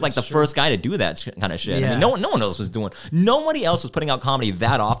 I mean, he was like the first guy to do that kind of shit. Yeah. I mean, no one else was doing. Nobody else was putting out comedy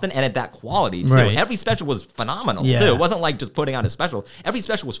that often and at that quality too. Right. Every special was phenomenal Yeah. too. It wasn't like just putting out a special. Every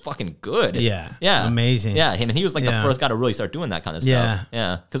special was fucking good. Yeah. Yeah. Amazing. Yeah. And he was like the Yeah. first guy to really start doing that kind of Yeah. stuff.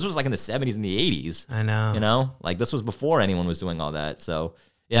 Yeah. Because it was like in the 70s and the 80s. I know. Like this was before anyone was doing all that. So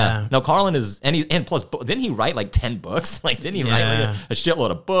yeah. No, Carlin is, and plus, didn't he write like 10 books? Like, didn't he write like a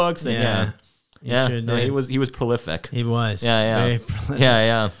shitload of books? And Sure no, did. he was prolific. He was. Yeah. Very prolific.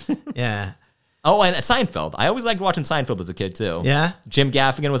 Yeah. Yeah. Oh, and Seinfeld. I always liked watching Seinfeld as a kid too. Yeah. Jim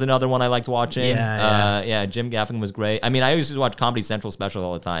Gaffigan was another one I liked watching. Yeah. Jim Gaffigan was great. I mean, I used to watch Comedy Central specials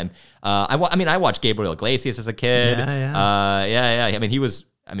all the time. I watched Gabriel Iglesias as a kid. Yeah. I mean,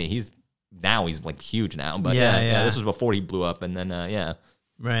 he's like huge now, but this was before he blew up, and then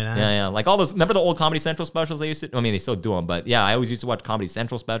Right on. Yeah. Like all those. Remember the old Comedy Central specials they used to? I mean, they still do them, but yeah, I always used to watch Comedy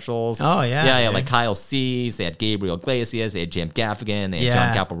Central specials. Oh, yeah. Yeah. Dude. Like Kyle Cease. They had Gabriel Iglesias. They had Jim Gaffigan. They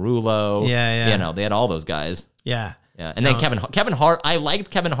had John Caparulo. Yeah. You know, they had all those guys. Yeah. Yeah, and then Kevin Hart. I liked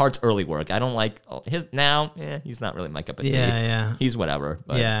Kevin Hart's early work. I don't like his now. Yeah, he's not really my cup of tea. Yeah. He's whatever.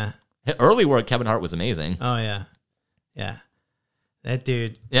 But Yeah. his early work, Kevin Hart was amazing. Oh, yeah. Yeah. That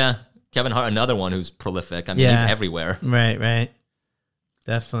dude. Yeah, Kevin Hart, another one who's prolific. I mean, he's everywhere. Right.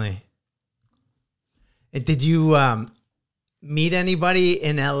 Definitely. Did you meet anybody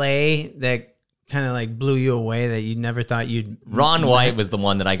in LA that kind of like blew you away that you never thought you'd... Ron White was the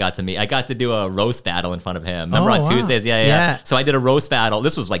one that I got to meet. I got to do a roast battle in front of him. Remember on Tuesdays? Yeah. So I did a roast battle.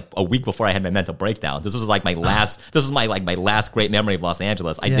 This was like a week before I had my mental breakdown. This was like my last. This was my last great memory of Los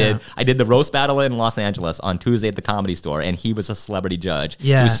Angeles. I did the roast battle in Los Angeles on Tuesday at the Comedy Store, and he was a celebrity judge.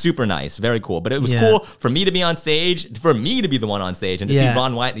 Yeah. It was super nice, very cool. But it was cool for me to be on stage, for me to be the one on stage, and to see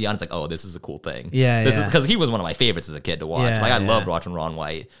Ron White in the audience. Like, oh, this is a cool thing. This is because he was one of my favorites as a kid to watch. I loved watching Ron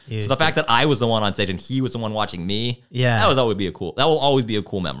White. So the fact that I was the one on stage and he was the one watching me, that will always be a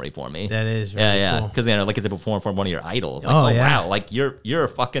cool memory for me. That is really cool. Because like get to perform for one of your idols. Like, wow, like you're a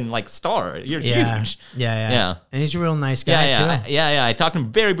fucking like star. You're huge. Yeah. And he's a real nice guy too. Yeah. I talked to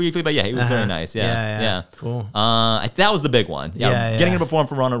him very briefly, but he was very nice. Yeah. Cool. That was the big one. Getting to perform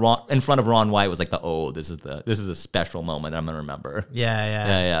for in front of Ron White was like this is a special moment I'm gonna remember.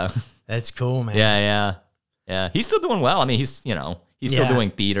 Yeah. That's cool, man. Yeah. He's still doing well. I mean, he's still doing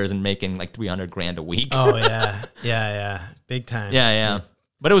theaters and making like $300,000 a week. Oh yeah. Big time. Yeah.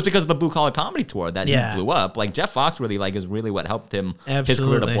 But it was because of the Blue Collar Comedy Tour that he blew up. Like Jeff Foxworthy, is really what helped him his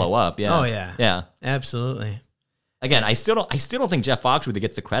career to blow up. Yeah. Oh yeah. Absolutely. Again, I still don't think Jeff Foxworthy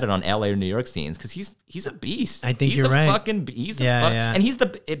gets the credit on LA or New York scenes because he's a beast. I think you're right. And he's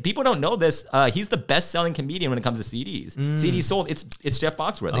people don't know this. He's the best selling comedian when it comes to CDs. CDs sold. It's Jeff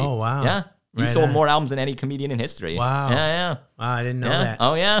Foxworthy. Oh wow. Yeah. He sold more albums than any comedian in history. Wow. Yeah. Wow, I didn't know that.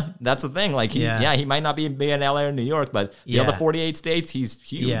 Oh yeah, that's the thing. Like he might not be big in LA or New York, but the other 48 states, he's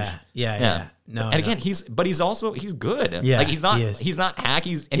huge. Yeah. No. And again, he's good. Yeah. Like he's not hack.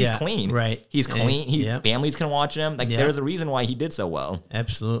 He's clean. Right. He's clean. Families can watch him. Like there's a reason why he did so well.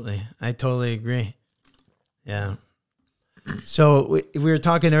 Absolutely. I totally agree. Yeah. So we were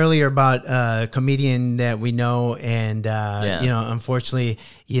talking earlier about a comedian that we know, and unfortunately,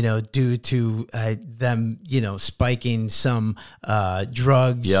 due to them, spiking some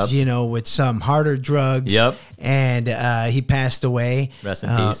drugs, with some harder drugs, and he passed away. Rest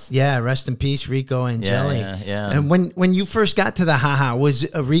in peace. Yeah, rest in peace, Rico and Jelly. Yeah. And when you first got to the Haha,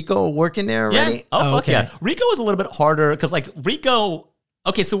 was Rico working there already? Yeah. Oh, fuck yeah. Rico was a little bit harder because Rico.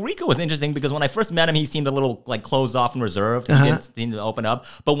 Okay, so Rico was interesting because when I first met him, he seemed a little closed off and reserved. He didn't seem to open up.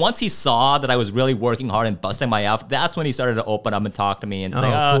 But once he saw that I was really working hard and busting my ass, that's when he started to open up and talk to me and say,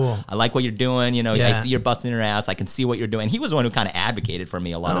 cool. I like what you're doing. I see you're busting your ass. I can see what you're doing. He was the one who kind of advocated for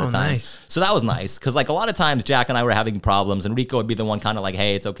me a lot of the times. Nice. So that was nice because a lot of times Jack and I were having problems and Rico would be the one kind of like,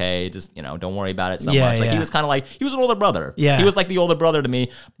 hey, it's okay. Just, don't worry about it so much. He was kind of he was an older brother. Yeah. He was like the older brother to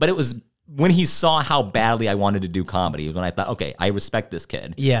me, but it was when he saw how badly I wanted to do comedy, when I thought, okay, I respect this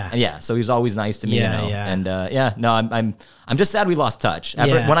kid. Yeah. So he was always nice to me. And I'm just sad we lost touch.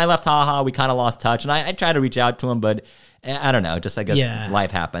 Yeah. When I left Haha, we kind of lost touch, and I tried to reach out to him, but I don't know. Just I guess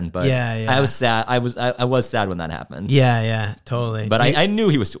life happened. But I was sad. I was sad when that happened. Yeah, totally. But I knew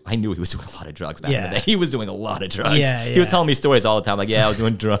he was. I knew he was doing a lot of drugs back in the day. He was doing a lot of drugs. Yeah. He was telling me stories all the time. Like, I was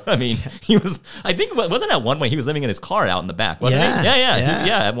doing drugs. I mean, he was. I think wasn't at one point he was living in his car out in the back. Wasn't he?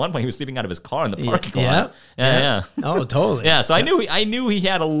 Yeah. At one point he was sleeping out of his car in the parking lot. Yeah. Oh, totally. Yeah. So I knew he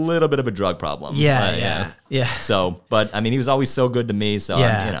had a little bit of a drug problem. Yeah. So, but I mean, he was always so good to me. So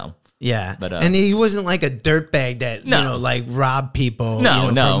Yeah, but and he wasn't like a dirtbag that robbed people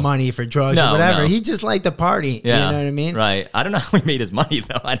for money for drugs or whatever. He just liked to party. Yeah. You know what I mean? Right. I don't know how he made his money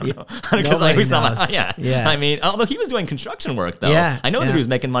though. I don't know because I mean, although he was doing construction work though. Yeah. I know that he was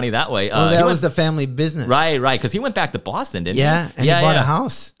making money that way. Well, that was the family business. Right. Because he went back to Boston, didn't he? And he bought a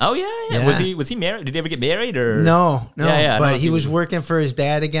house. Oh yeah. Was he married? Did he ever get married or no? But he was was working for his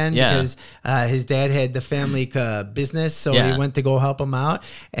dad again because his dad had the family business, so he went to go help him out,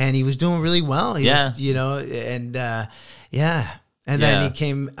 and he was doing really well. He was, and then he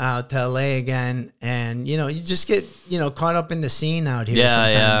came out to LA again, and you just get caught up in the scene out here.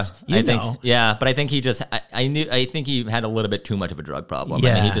 Sometimes. But I think he just I think he had a little bit too much of a drug problem.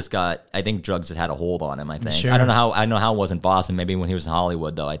 Yeah. I mean, he just I think drugs just had a hold on him. I think Sure. I know how it was in Boston. Maybe when he was in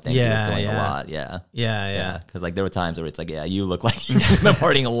Hollywood though, I think he was doing a lot. Yeah. Because there were times where it's like, you look like you've been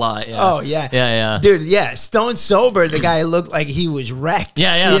partying a lot. Yeah. Oh yeah, dude. Yeah, stone sober, the guy looked like he was wrecked.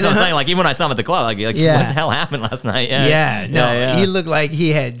 That's what I'm saying. Like even when I saw him at the club, like what the hell happened last night? he looked like he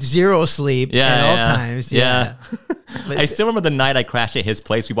had zero sleep at all times. Yeah. But I still remember the night I crashed at his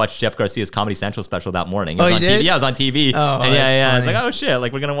place. We watched Jeff Garcia's Comedy Central special that morning. It Oh, was you on did? TV. Yeah, I was on TV. Oh, and I was that's like, oh shit,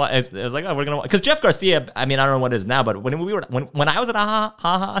 like we're gonna watch. I was like, oh, we're gonna watch because Jeff Garcia. I mean, I don't know what it is now, but when I was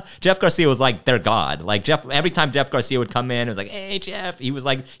at Jeff Garcia was like their god. Like Jeff, every time Jeff Garcia would come in, it was like, hey Jeff. He was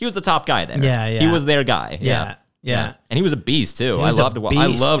the top guy there. Yeah, yeah. He was their guy. Yeah. And he was a beast too. was I loved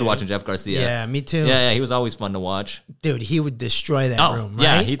dude. watching Jeff Garcia. Yeah, me too. Yeah, he was always fun to watch. Dude, he would destroy that room, right?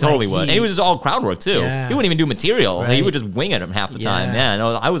 Yeah, he totally Like, would. And he was just all crowd work too. Yeah. He wouldn't even do material. Right. He would just wing it him half the time. Yeah. Yeah,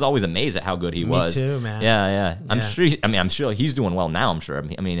 no, I was always amazed at how good he was. too, man. Yeah. I'm Yeah. sure. I'm sure he's doing well now. I'm sure.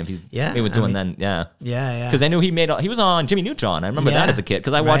 I mean, if he was doing then, yeah. Yeah. Because I knew he was on Jimmy Neutron. I remember that as a kid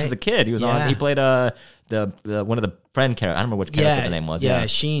because I watched Right. as a kid. He was on. He played the one of the friend characters. I don't remember which character the name was. Yeah,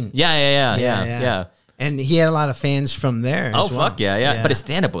 Sheen. Yeah. And he had a lot of fans from there. Oh as well. fuck yeah. But his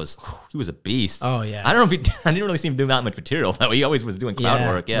stand-up he was a beast. Oh, yeah. I don't know if I didn't really see him do that much material though. He always was doing crowd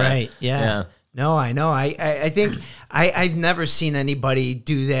work. Yeah. Right. Yeah. No, I know. I think I've never seen anybody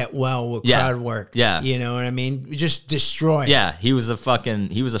do that well with crowd work. Yeah. You know what I mean? Just destroy. Yeah, he was a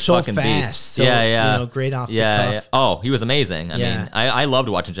fucking So fucking fast. beast. So, yeah. You know, great off the Yeah. cuff. Oh, he was amazing. I Yeah. mean, I loved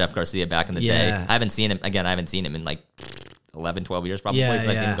watching Jeff Garcia back in the day. Yeah. I haven't seen him in like 11, 12 years probably Yeah, since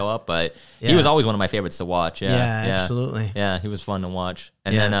I seen yeah. him go up, but he Yeah. was always one of my favorites to watch. Yeah. Absolutely. Yeah, he was fun to watch.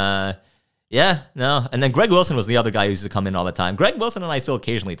 And Yeah. then and then Greg Wilson was the other guy who used to come in all the time. Greg Wilson and I still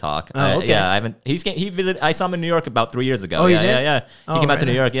occasionally talk. Oh, okay. Yeah, he visited. I saw him in New York about 3 years ago. Oh, you yeah, did? yeah. He Oh, came out to right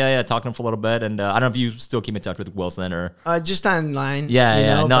New on. York. Yeah, talking to him for a little bit. And I don't know if you still keep in touch with Wilson or. Just online. Yeah, you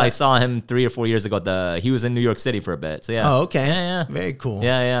yeah. know, No, I but- saw him 3 or 4 years ago. He was in New York City for a bit. So yeah. Oh, okay. Yeah. Very cool.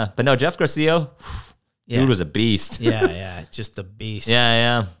 Yeah. But no, Jeff Garcia, Yeah. dude was a beast. Yeah. Just a beast.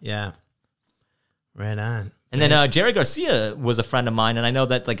 Yeah. Yeah. Right on. And then Jerry Garcia was a friend of mine, and I know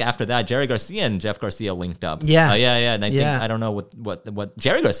that like after that, Jerry Garcia and Jeff Garcia linked up. Yeah. Yeah. And I think Yeah. I don't know what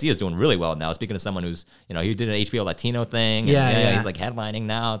Jerry Garcia is doing really well now. Speaking of someone who's he did an HBO Latino thing. And Yeah. He's like headlining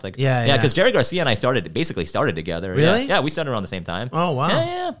now. It's like Yeah. because Jerry Garcia and I basically started together. Really? Yeah, we started around the same time. Oh, wow.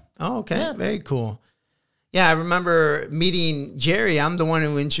 Yeah. Oh, okay. Yeah. Very cool. Yeah, I remember meeting Jerry. I'm the one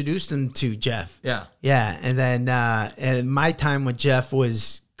who introduced him to Jeff. Yeah. Yeah, and then and my time with Jeff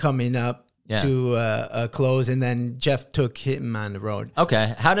was coming up to a close, and then Jeff took him on the road.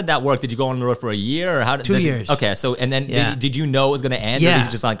 Okay, how did that work? Did you go on the road for a year, or how did 2 years? Okay, so and then Yeah. did you know it was going to end? Or Yeah. did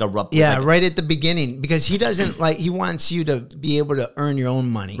you just like erupt? Yeah, like, right at the beginning, because he doesn't he wants you to be able to earn your own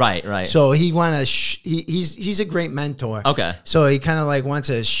money. Right. So he he's a great mentor. Okay. So he kind of wants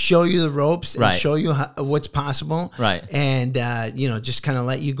to show you the ropes and Right. show you what's possible. Right. And just kind of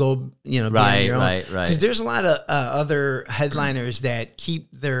let you go. Be on Right, your own. right. Because there's a lot of other headliners that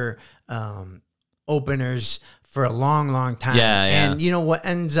keep their openers for a long time. Yeah. And what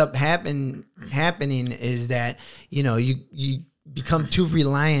ends up happening is that you become too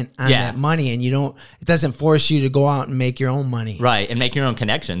reliant on that money, and it doesn't force you to go out and make your own money. Right, and make your own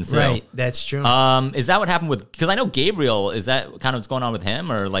connections too. Right, that's true. Is that what happened with? Because I know Gabriel. Is that kind of what's going on with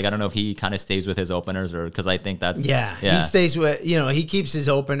him, or like I don't know if he kind of stays with his openers, or because I think that's he stays with he keeps his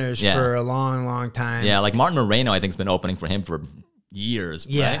openers for a long time. Yeah, like Martin Moreno, I think has been opening for him for years.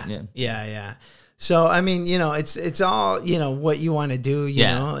 Yeah, right? yeah. So I mean, it's all what you want to do. You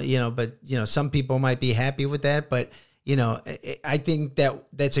know, but some people might be happy with that, but I think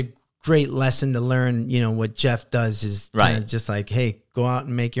that's a great lesson to learn. What Jeff does is kinda just like, hey, go out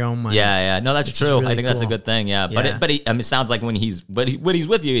and make your own money. Yeah. No, that's true. really I think that's a cool. good thing. Yeah, Yeah. but it sounds like when he's when he's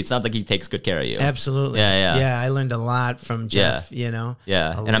with you, it sounds like he takes good care of you. Absolutely. Yeah. I learned a lot from Jeff. Yeah,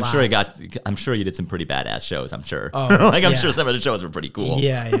 A and I'm sure lot. I'm sure you did some pretty badass shows. I'm sure. Oh, like I'm yeah. sure some of the shows were pretty cool.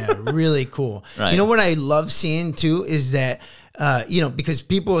 Yeah, really cool. Right. You know what I love seeing too is that because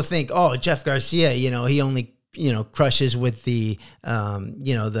people think, oh, Jeff Garcia, he only crushes with the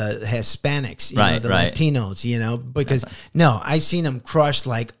the Hispanics, the Latinos, because no, I seen him crush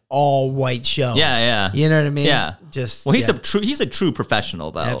like all white shows. Yeah. You know what I mean? Yeah. Just Well, he's a true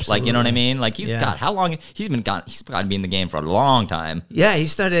professional though. Like, you know what I mean? Like he's got how long he's got to be in the game for a long time. Yeah, he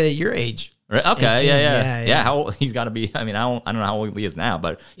started at your age. Right? Okay, 18, yeah. How old he's got to be? I mean, I don't know how old he is now,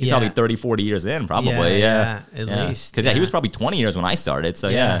 but he's Yeah. probably 30, 40 years in, probably. Yeah, at least. Because he was probably 20 years when I started. So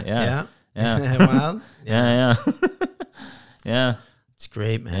yeah. Well, Yeah. it's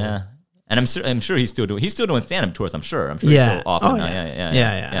great, man. Yeah. And I'm sure he's still doing stand-up tours. I'm sure Yeah. he's still off Oh, now. yeah.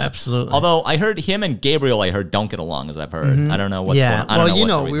 Yeah, Absolutely. Although I heard him and Gabriel, don't get along, as I've heard. I don't know what's going on. I don't know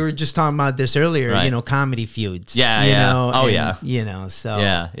Well, what the we reason- were just talking about this earlier. Right. Comedy feuds. Yeah, you yeah. know, Oh, and, yeah. So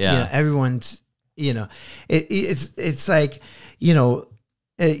Yeah. Everyone's it's like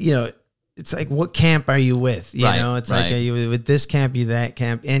it's like, what camp are you with? You Right, know, it's like, right. are you with this camp, you that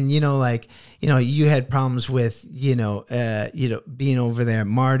camp? And you had problems with, being over there at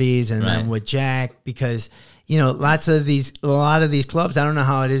Marty's and then Right. with Jack because, a lot of these clubs, I don't know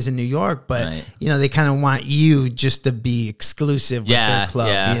how it is in New York, but, Right. they kind of want you just to be exclusive with their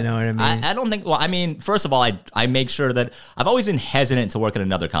club. You know what I mean? I don't think, well, I mean, first of all, I make sure that I've always been hesitant to work at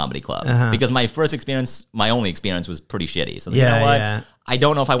another comedy club because my only experience was pretty shitty. So you know what? Yeah. I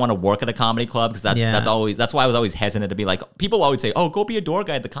don't know if I want to work at a comedy club because that's why I was always hesitant to be like, people always say, oh, go be a door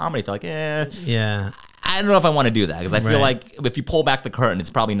guy at the comedy. So like, Yeah. I don't know if I want to do that because I feel Right. like if you pull back the curtain, it's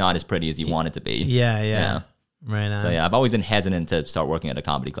probably not as pretty as you want it to be. Yeah. Right on. So yeah, I've always been hesitant to start working at a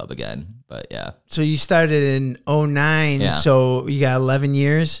comedy club again. But yeah, So you started in 2009, Yeah. so you got 11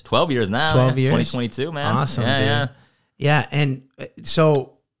 years? 12 years now. 12 years? 2022, man. Awesome, yeah, dude. Yeah. Yeah, and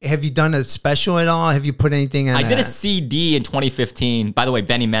so have you done a special at all? Have you put anything on I did a CD in 2015. By the way,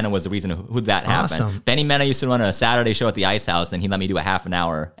 Benny Mena was the reason who that happened. Awesome. Benny Mena used to run a Saturday show at the Ice House, and he let me do a half an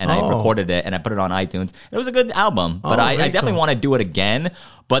hour, and I recorded it, and I put it on iTunes. It was a good album, but I very definitely cool. want to do it again.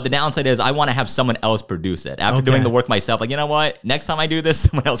 But the downside is I want to have someone else produce it. After doing the work myself, like, you know what? Next time I do this,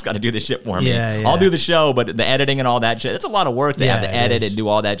 someone else got to do this shit for me. Yeah. I'll do the show, but the editing and all that shit, it's a lot of work. They have to it edit is. and do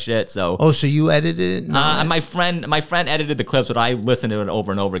all that shit, so... Oh, so you edited it? my friend edited the clips, but I listened to it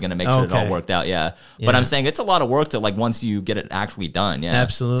over and over again to make sure it all worked out. Yeah. But I'm saying it's a lot of work to like once you get it actually done. Yeah,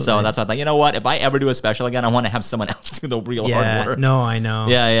 Absolutely. So that's why I thought, you know what? If I ever do a special again, I want to have someone else do the real hard work. No, I know.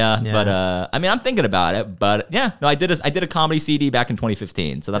 Yeah. But I mean, I'm thinking about it. But yeah, no, I did a comedy CD back in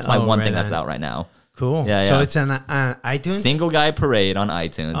 2015. So that's my one thing that's out right now. Cool. Yeah. So it's on iTunes? Single Guy Parade on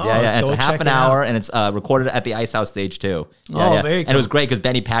iTunes. Oh, And it's go a half check an it out. hour, and it's recorded at the Ice House stage too. Very cool. And it was great because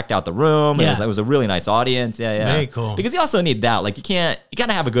Benny packed out the room. And Yeah. it was a really nice audience. Yeah. Very cool. Because you also need that. Like you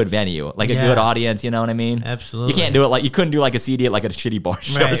gotta have a good venue, like a good audience. You know what I mean? Absolutely. You can't do it like you couldn't do like a CD at like a shitty bar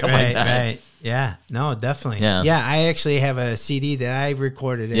show or something like that. Right. Yeah. No, definitely. Yeah. Yeah. I actually have a CD that I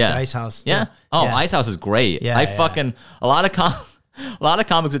recorded at the Ice House. Too. Yeah. Oh, Ice House is great. Yeah, A lot of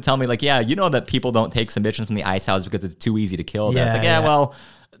comics would tell me like, yeah, you know that people don't take submissions from the Ice House because it's too easy to kill them. Yeah, It's like, yeah. well,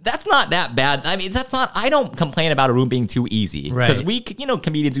 that's not that bad. I mean, I don't complain about a room being too easy. Because Right.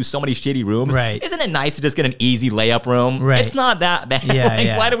 comedians do so many shitty rooms. Right. Isn't it nice to just get an easy layup room? Right. It's not that bad.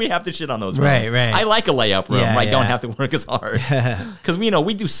 Yeah, Why do we have to shit on those Right, rooms? right. I like a layup room Yeah, where I don't yeah. have to work as hard. Because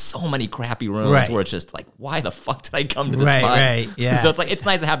we do so many crappy rooms Right. where it's just like, why the fuck did I come to this Right, spot? right, yeah. So it's like, it's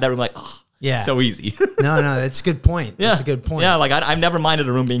nice to have that room like, oh, Yeah. so easy. No, that's a good point. Yeah, That's a good point. Yeah, like I've never minded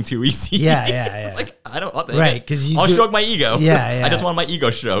a room being too easy. Yeah. It's like I don't. Right, 'cause you I'll do- stroke my ego. Yeah. I just want my ego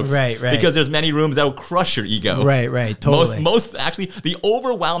stroked. Right. Because there's many rooms that will crush your ego. Right. Totally. Most actually, the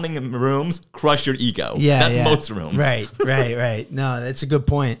overwhelming rooms crush your ego. Yeah. That's yeah. most rooms. Right. No, that's a good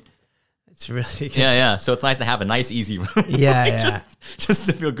point. It's really good. Yeah. So it's nice to have a nice, easy room. Yeah. Just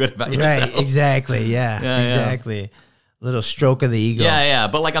to feel good about yourself. Right. Exactly. Yeah. Exactly. Little stroke of the ego. Yeah.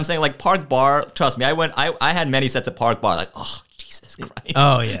 But like I'm saying, like Park Bar. Trust me, I had many sets at Park Bar. Like, oh Jesus Christ.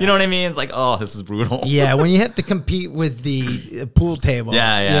 Oh, yeah. You know what I mean? It's like, oh, this is brutal. Yeah, when you have to compete with the pool table.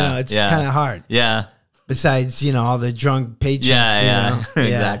 Yeah. It's kind of hard. Yeah. Besides, all the drunk patrons. Yeah. Yeah.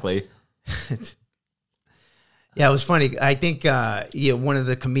 Exactly. Yeah, it was funny. I think one of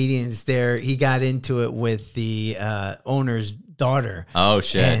the comedians there, he got into it with the owner's daughter. Oh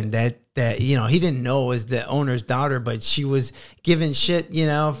shit. And that he didn't know it was the owner's daughter, but she was giving shit,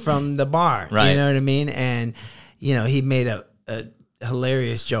 from the bar. Right. You know what I mean? And he made a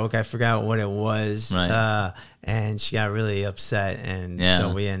hilarious joke. I forgot what it was. Right. And she got really upset, and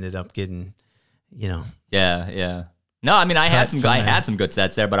so we ended up getting, Yeah. No, I mean I had some good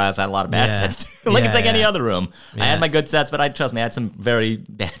sets there, but I also had a lot of bad sets too. Like it's like any other room. I had my good sets, but I had some very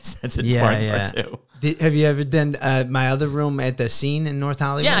bad sets in Park Bar too. Have you ever done my other room at the Scene in North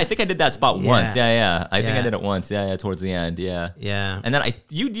Hollywood? Yeah, I think I did that spot once. Yeah. I think I Yeah. did it once. Yeah, towards the end. Yeah. Yeah. And then I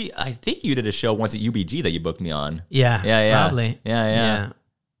think you did a show once at UBG that you booked me on. Yeah. Yeah. Probably.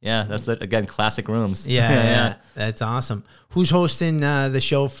 Yeah, that's it. Again, classic rooms. Yeah. That's awesome. Who's hosting the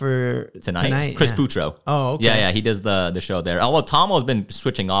show for tonight? Chris Yeah. Boutro. Oh, okay. Yeah, he does the show there. Although Tomo's been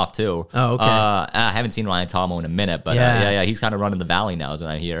switching off too. Oh, okay. I haven't seen Ryan Tomo in a minute, but Yeah. he's kind of running the valley now is what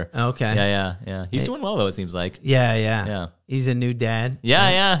I hear. Okay. Yeah. He's doing well though, it seems like. Yeah. He's a new dad.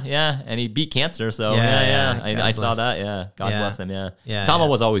 Yeah. And he beat cancer, so Yeah. I saw that. Yeah. God Yeah. bless him. Yeah, Tomo yeah.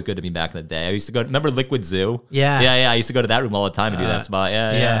 was always good to me back in the day. I used to go. Remember Liquid Zoo? Yeah. I used to go to that room all the time to do that spot.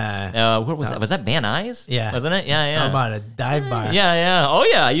 yeah. Where was that? Was that Van Nuys? Yeah. Wasn't it? Yeah. How about a dive bar? Yeah. Oh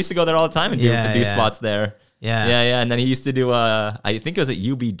yeah. I used to go there all the time and do Yeah. spots there. Yeah. And then he used to do I think it was at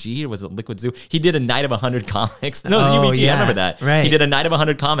UBG or was it Liquid Zoo? He did a night of 100 comics. No, Oh, UBG. yeah. I remember that. Right. He did a night of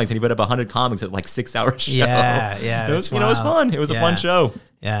 100 comics and he put up 100 comics at like 6 hour show. Yeah. It was that's it was wild. fun. It was a fun show.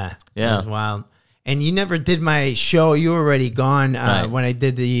 Yeah. Yeah. It was wild. And you never did my show. You were already gone Right. when I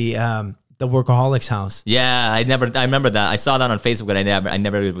did the the Workaholics house. Yeah, I remember that. I saw that on Facebook, but I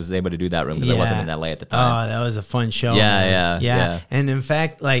never was able to do that room because I wasn't in LA at the time. Oh, that was a fun show. Yeah, man. yeah. And in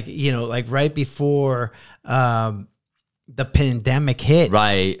fact, like, you know, like right before the pandemic hit,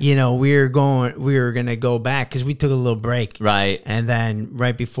 Right. you know, we were going to go back because we took a little break. Right. And then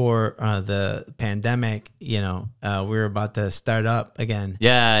right before the pandemic, you know, we were about to start up again.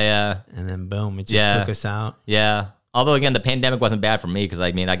 Yeah. And then boom, it just took us out. Yeah. Although again, the pandemic wasn't bad for me because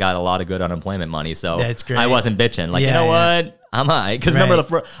I mean I got a lot of good unemployment money, so That's great. I wasn't bitching. Like you know what, I'm high because remember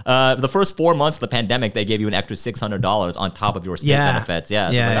the first 4 months of the pandemic they gave you an extra $600 on top of your state benefits.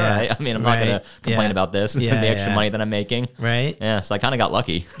 Yeah, so like, all right. I mean I'm not gonna complain about this the extra money that I'm making. Right. Yeah, so I kind of got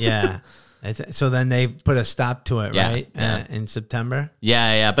lucky. Yeah. So then they put a stop to it, right? Yeah. In September.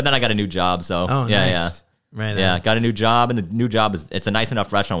 Yeah. But then I got a new job, so nice. Right. Yeah, got a new job, and the new job it's a nice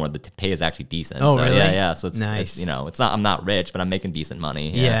enough restaurant where the pay is actually decent. Oh, so, really? Yeah. So it's nice. It's, you know, it's not I'm not rich, but I'm making decent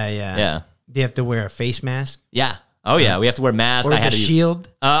money. Yeah. Do you have to wear a face mask? Yeah. Oh yeah, we have to wear masks. Or I had the to shield?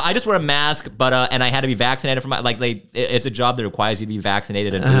 I just wear a mask, but and I had to be vaccinated for my it's a job that requires you to be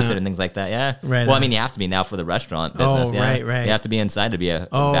vaccinated and boosted and things like that. Yeah. Right. Well, I mean, you have to be now for the restaurant business. Oh, yeah. right. You have to be inside to be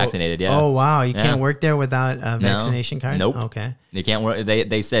vaccinated. Yeah. Oh wow, you can't work there without a vaccination card. Nope. Okay. You can't work.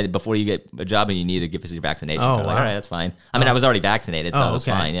 They said before you get a job, you need to give us your vaccination. Oh, card. wow. Like, all right, that's fine. I mean, I was already vaccinated, so it was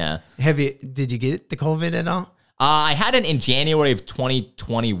fine. Yeah. Did you get the COVID at all? I had it in January of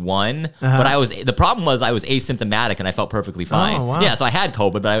 2021, but the problem was I was asymptomatic and I felt perfectly fine. Oh, wow. Yeah, so I had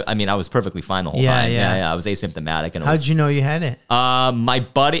COVID, but I was perfectly fine the whole time. Yeah, I was asymptomatic. And How'd you know you had it? My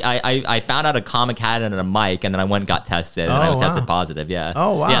buddy, I found out a comic had it at a mic, and then I went and got tested, and I tested positive. Yeah.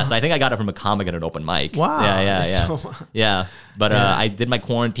 Oh wow. Yeah, so I think I got it from a comic at an open mic. Wow. Yeah. Yeah. But I did my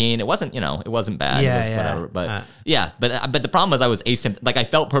quarantine. It wasn't, it wasn't bad. Yeah, it was yeah. Whatever. But the problem was I was asymptomatic. Like I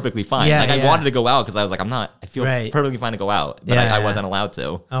felt perfectly fine. Yeah, I wanted to go out because I was like, I feel perfectly fine to go out, but I wasn't allowed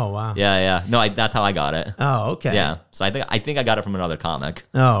to. Oh wow. Yeah. No, that's how I got it. Oh okay. Yeah. So I think I got it from another comic.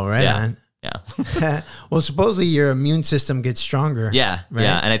 Oh right on. Yeah. Well, supposedly your immune system gets stronger. Yeah, right?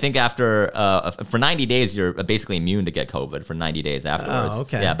 yeah. And I think after for 90 days, you're basically immune to get COVID for 90 days afterwards. Oh,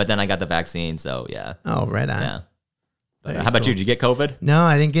 okay. Yeah, but then I got the vaccine, so yeah. Oh, right on. Yeah. But how about you? Did you get COVID? No,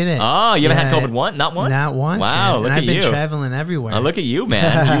 I didn't get it. Oh, you haven't had COVID once? Not once? Not once. Wow, man. look and at you. I've been traveling everywhere. Oh, look at you,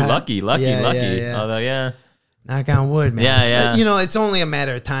 man. You lucky. Yeah. Although, yeah. Knock on wood, man. Yeah. But, it's only a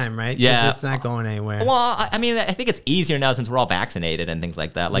matter of time, right? 'Cause Yeah. it's not going anywhere. Well, I mean, I think it's easier now since we're all vaccinated and things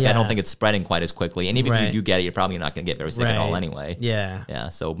like that. Like, I don't think it's spreading quite as quickly. And even if you do get it, you're probably not going to get very sick at all anyway. Yeah. Yeah,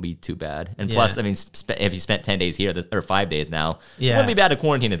 so it'll be too bad. And plus, I mean, if you spent 10 days here, or 5 days now, it wouldn't be bad to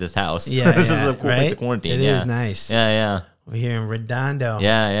quarantine at this house. Yeah, This is a cool place to quarantine. It is nice. Yeah. We're here in Redondo.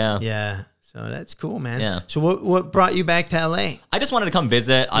 Yeah. Yeah. So that's cool, man. Yeah. So what brought you back to LA? I just wanted to come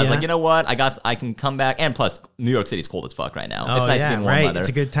visit. I was like, you know what? I can come back. And plus, New York City's cold as fuck right now. Oh, it's nice to be in warm weather. It's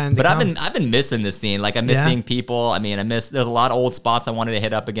a good time to But come. I've been missing this scene. Like I miss seeing people. I mean, there's a lot of old spots I wanted to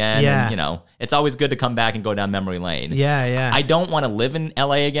hit up again. Yeah. And, it's always good to come back and go down memory lane. Yeah. I don't want to live in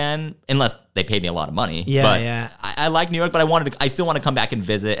LA again unless they paid me a lot of money. Yeah, but yeah. I like New York, but I still want to come back and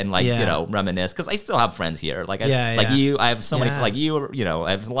visit and reminisce because I still have friends here. Like you, I have so many like you.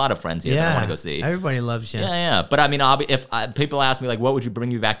 I have a lot of friends here that I want to go see. Everybody loves you. Yeah. But I mean, if people ask me like, what would you bring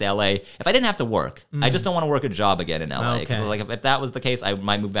me back to LA? If I didn't have to work, I just don't want to work a job again in LA. Because like if that was the case, I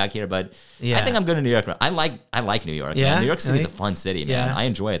might move back here. But I think I'm good in New York. I like New York. Yeah, man. New York City's a fun city, man. Yeah. I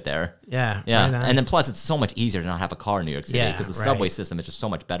enjoy it there. Yeah. Yeah. Right on. And then plus, it's so much easier to not have a car in New York City Yeah, because the right. subway system is just so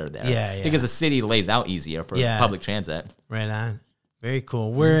much better there. Yeah. Because the city lays out easier for public transit. Right on. Very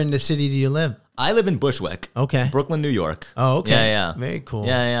cool. Where in the city do you live? I live in Bushwick. Okay. Brooklyn, New York. Oh, okay. Yeah. Very cool.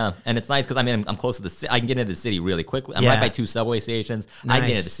 Yeah. And it's nice because I'm close to the city. I can get into the city really quickly. I'm right by 2 subway stations. I can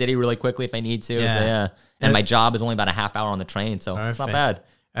get into the city really quickly if I need to. Yeah. So, yeah. And my job is only about a half hour on the train, so it's not bad.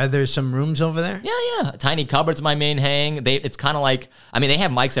 Are there some rooms over there? Yeah. Tiny Cupboard's my main hang. It's kind of like, they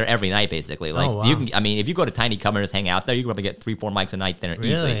have mics there every night basically. Like wow. you can, if you go to Tiny Cupboard and just hang out there, you can probably get 3-4 mics a night there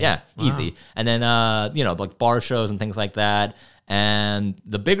easily. Really? Yeah, Wow. easy. And then like bar shows and things like that. And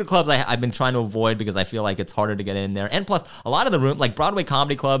the bigger clubs I've been trying to avoid because I feel like it's harder to get in there. And plus, a lot of the room, like Broadway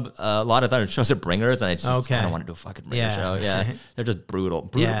Comedy Club, a lot of their shows are bringers, and I don't want to do a fucking bringer show. Yeah, they're just brutal.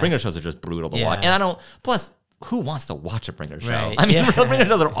 Bringer shows are just brutal to watch. And plus, who wants to watch a bringer show? Right. Bringer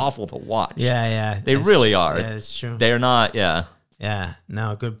shows are awful to watch. Yeah. They really are. Yeah, that's true. They're not, Yeah.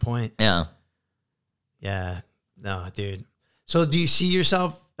 No, good point. Yeah. Yeah. No, dude. So do you see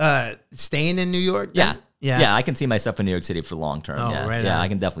yourself staying in New York then? Yeah. Yeah. I can see myself in New York City for long term. Oh, yeah, right yeah, on. I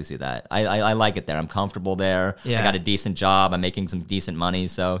can definitely see that. I like it there. I'm comfortable there. Yeah. I got a decent job. I'm making some decent money.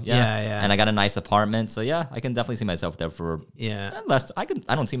 So Yeah. And I got a nice apartment. So yeah, I can definitely see myself there for less. I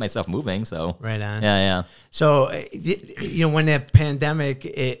don't see myself moving. So Right on. Yeah. So, when that pandemic,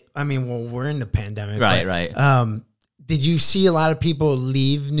 we're in the pandemic. Right, but, right. Did you see a lot of people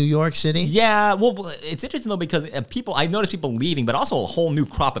leave New York City? Yeah, well, it's interesting though because I noticed people leaving, but also a whole new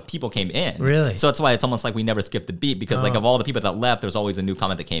crop of people came in. Really? So that's why it's almost like we never skipped a beat because like of all the people that left, there's always a new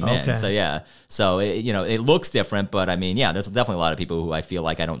comment that came in. So yeah, so it looks different, but I mean, yeah, there's definitely a lot of people who I feel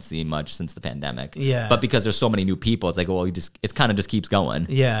like I don't see much since the pandemic. Yeah. But because there's so many new people, it's like, well, it kind of just keeps going.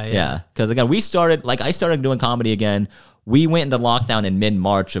 Yeah. Because again, I started doing comedy again. We went into lockdown in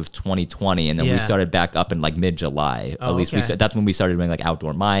mid-March of 2020, and then we started back up in like mid-July. At least that's when we started doing like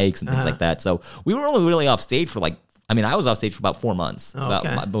outdoor mics and things like that. So we were only really off stage for I was off stage for about 4 months.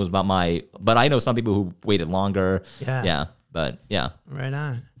 But I know some people who waited longer. Yeah. But yeah. Right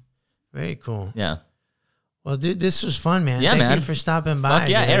on. Very cool. Yeah. Well, dude, this was fun, man. Yeah, Thank you for stopping by. Fuck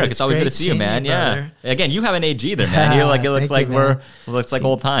yeah, dude. Eric. It's always good to see you, man. Brother. Again, you haven't aged either, man. It looks like looks like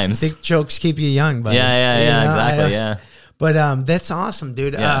old times. Big jokes keep you young, buddy. Yeah, exactly. Yeah. But that's awesome,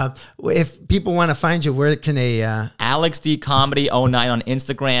 dude. Yeah. If people want to find you, where can they? Alex D Comedy 09 on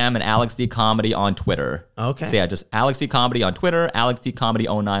Instagram and Alex D Comedy on Twitter. Okay. So yeah, just Alex D Comedy on Twitter, Alex D Comedy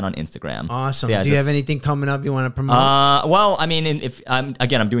 09 on Instagram. Awesome. So yeah, Do you have anything coming up you want to promote? Well, I mean, if I'm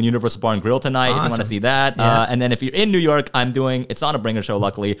doing Universal Bar and Grill tonight. If you want to see that, and then if you're in New York, it's on a Bringer show.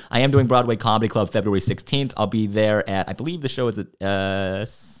 Luckily, I am doing Broadway Comedy Club February 16th. I'll be there at, I believe the show is at.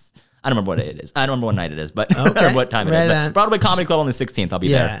 I don't remember what it is. I don't remember what night it is, but or what time it is. But Broadway Comedy Club on the 16th. I'll be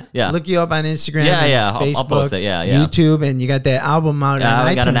there. Yeah. Look you up on Instagram. Yeah. Facebook, I'll post it. Yeah. YouTube, and you got that album out. Yeah, on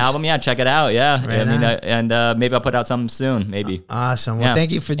I got an iTunes. album. Yeah, check it out. Yeah. Right on. And maybe I'll put out something soon. Maybe. Awesome. Well,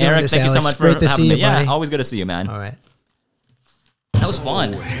 thank you for doing Eric, this, thank Alex. you so much Great for to having see me. you, buddy. Yeah, always good to see you, man. All right. That was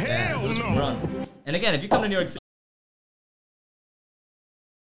fun. It was fun. And again, if you come to New York City.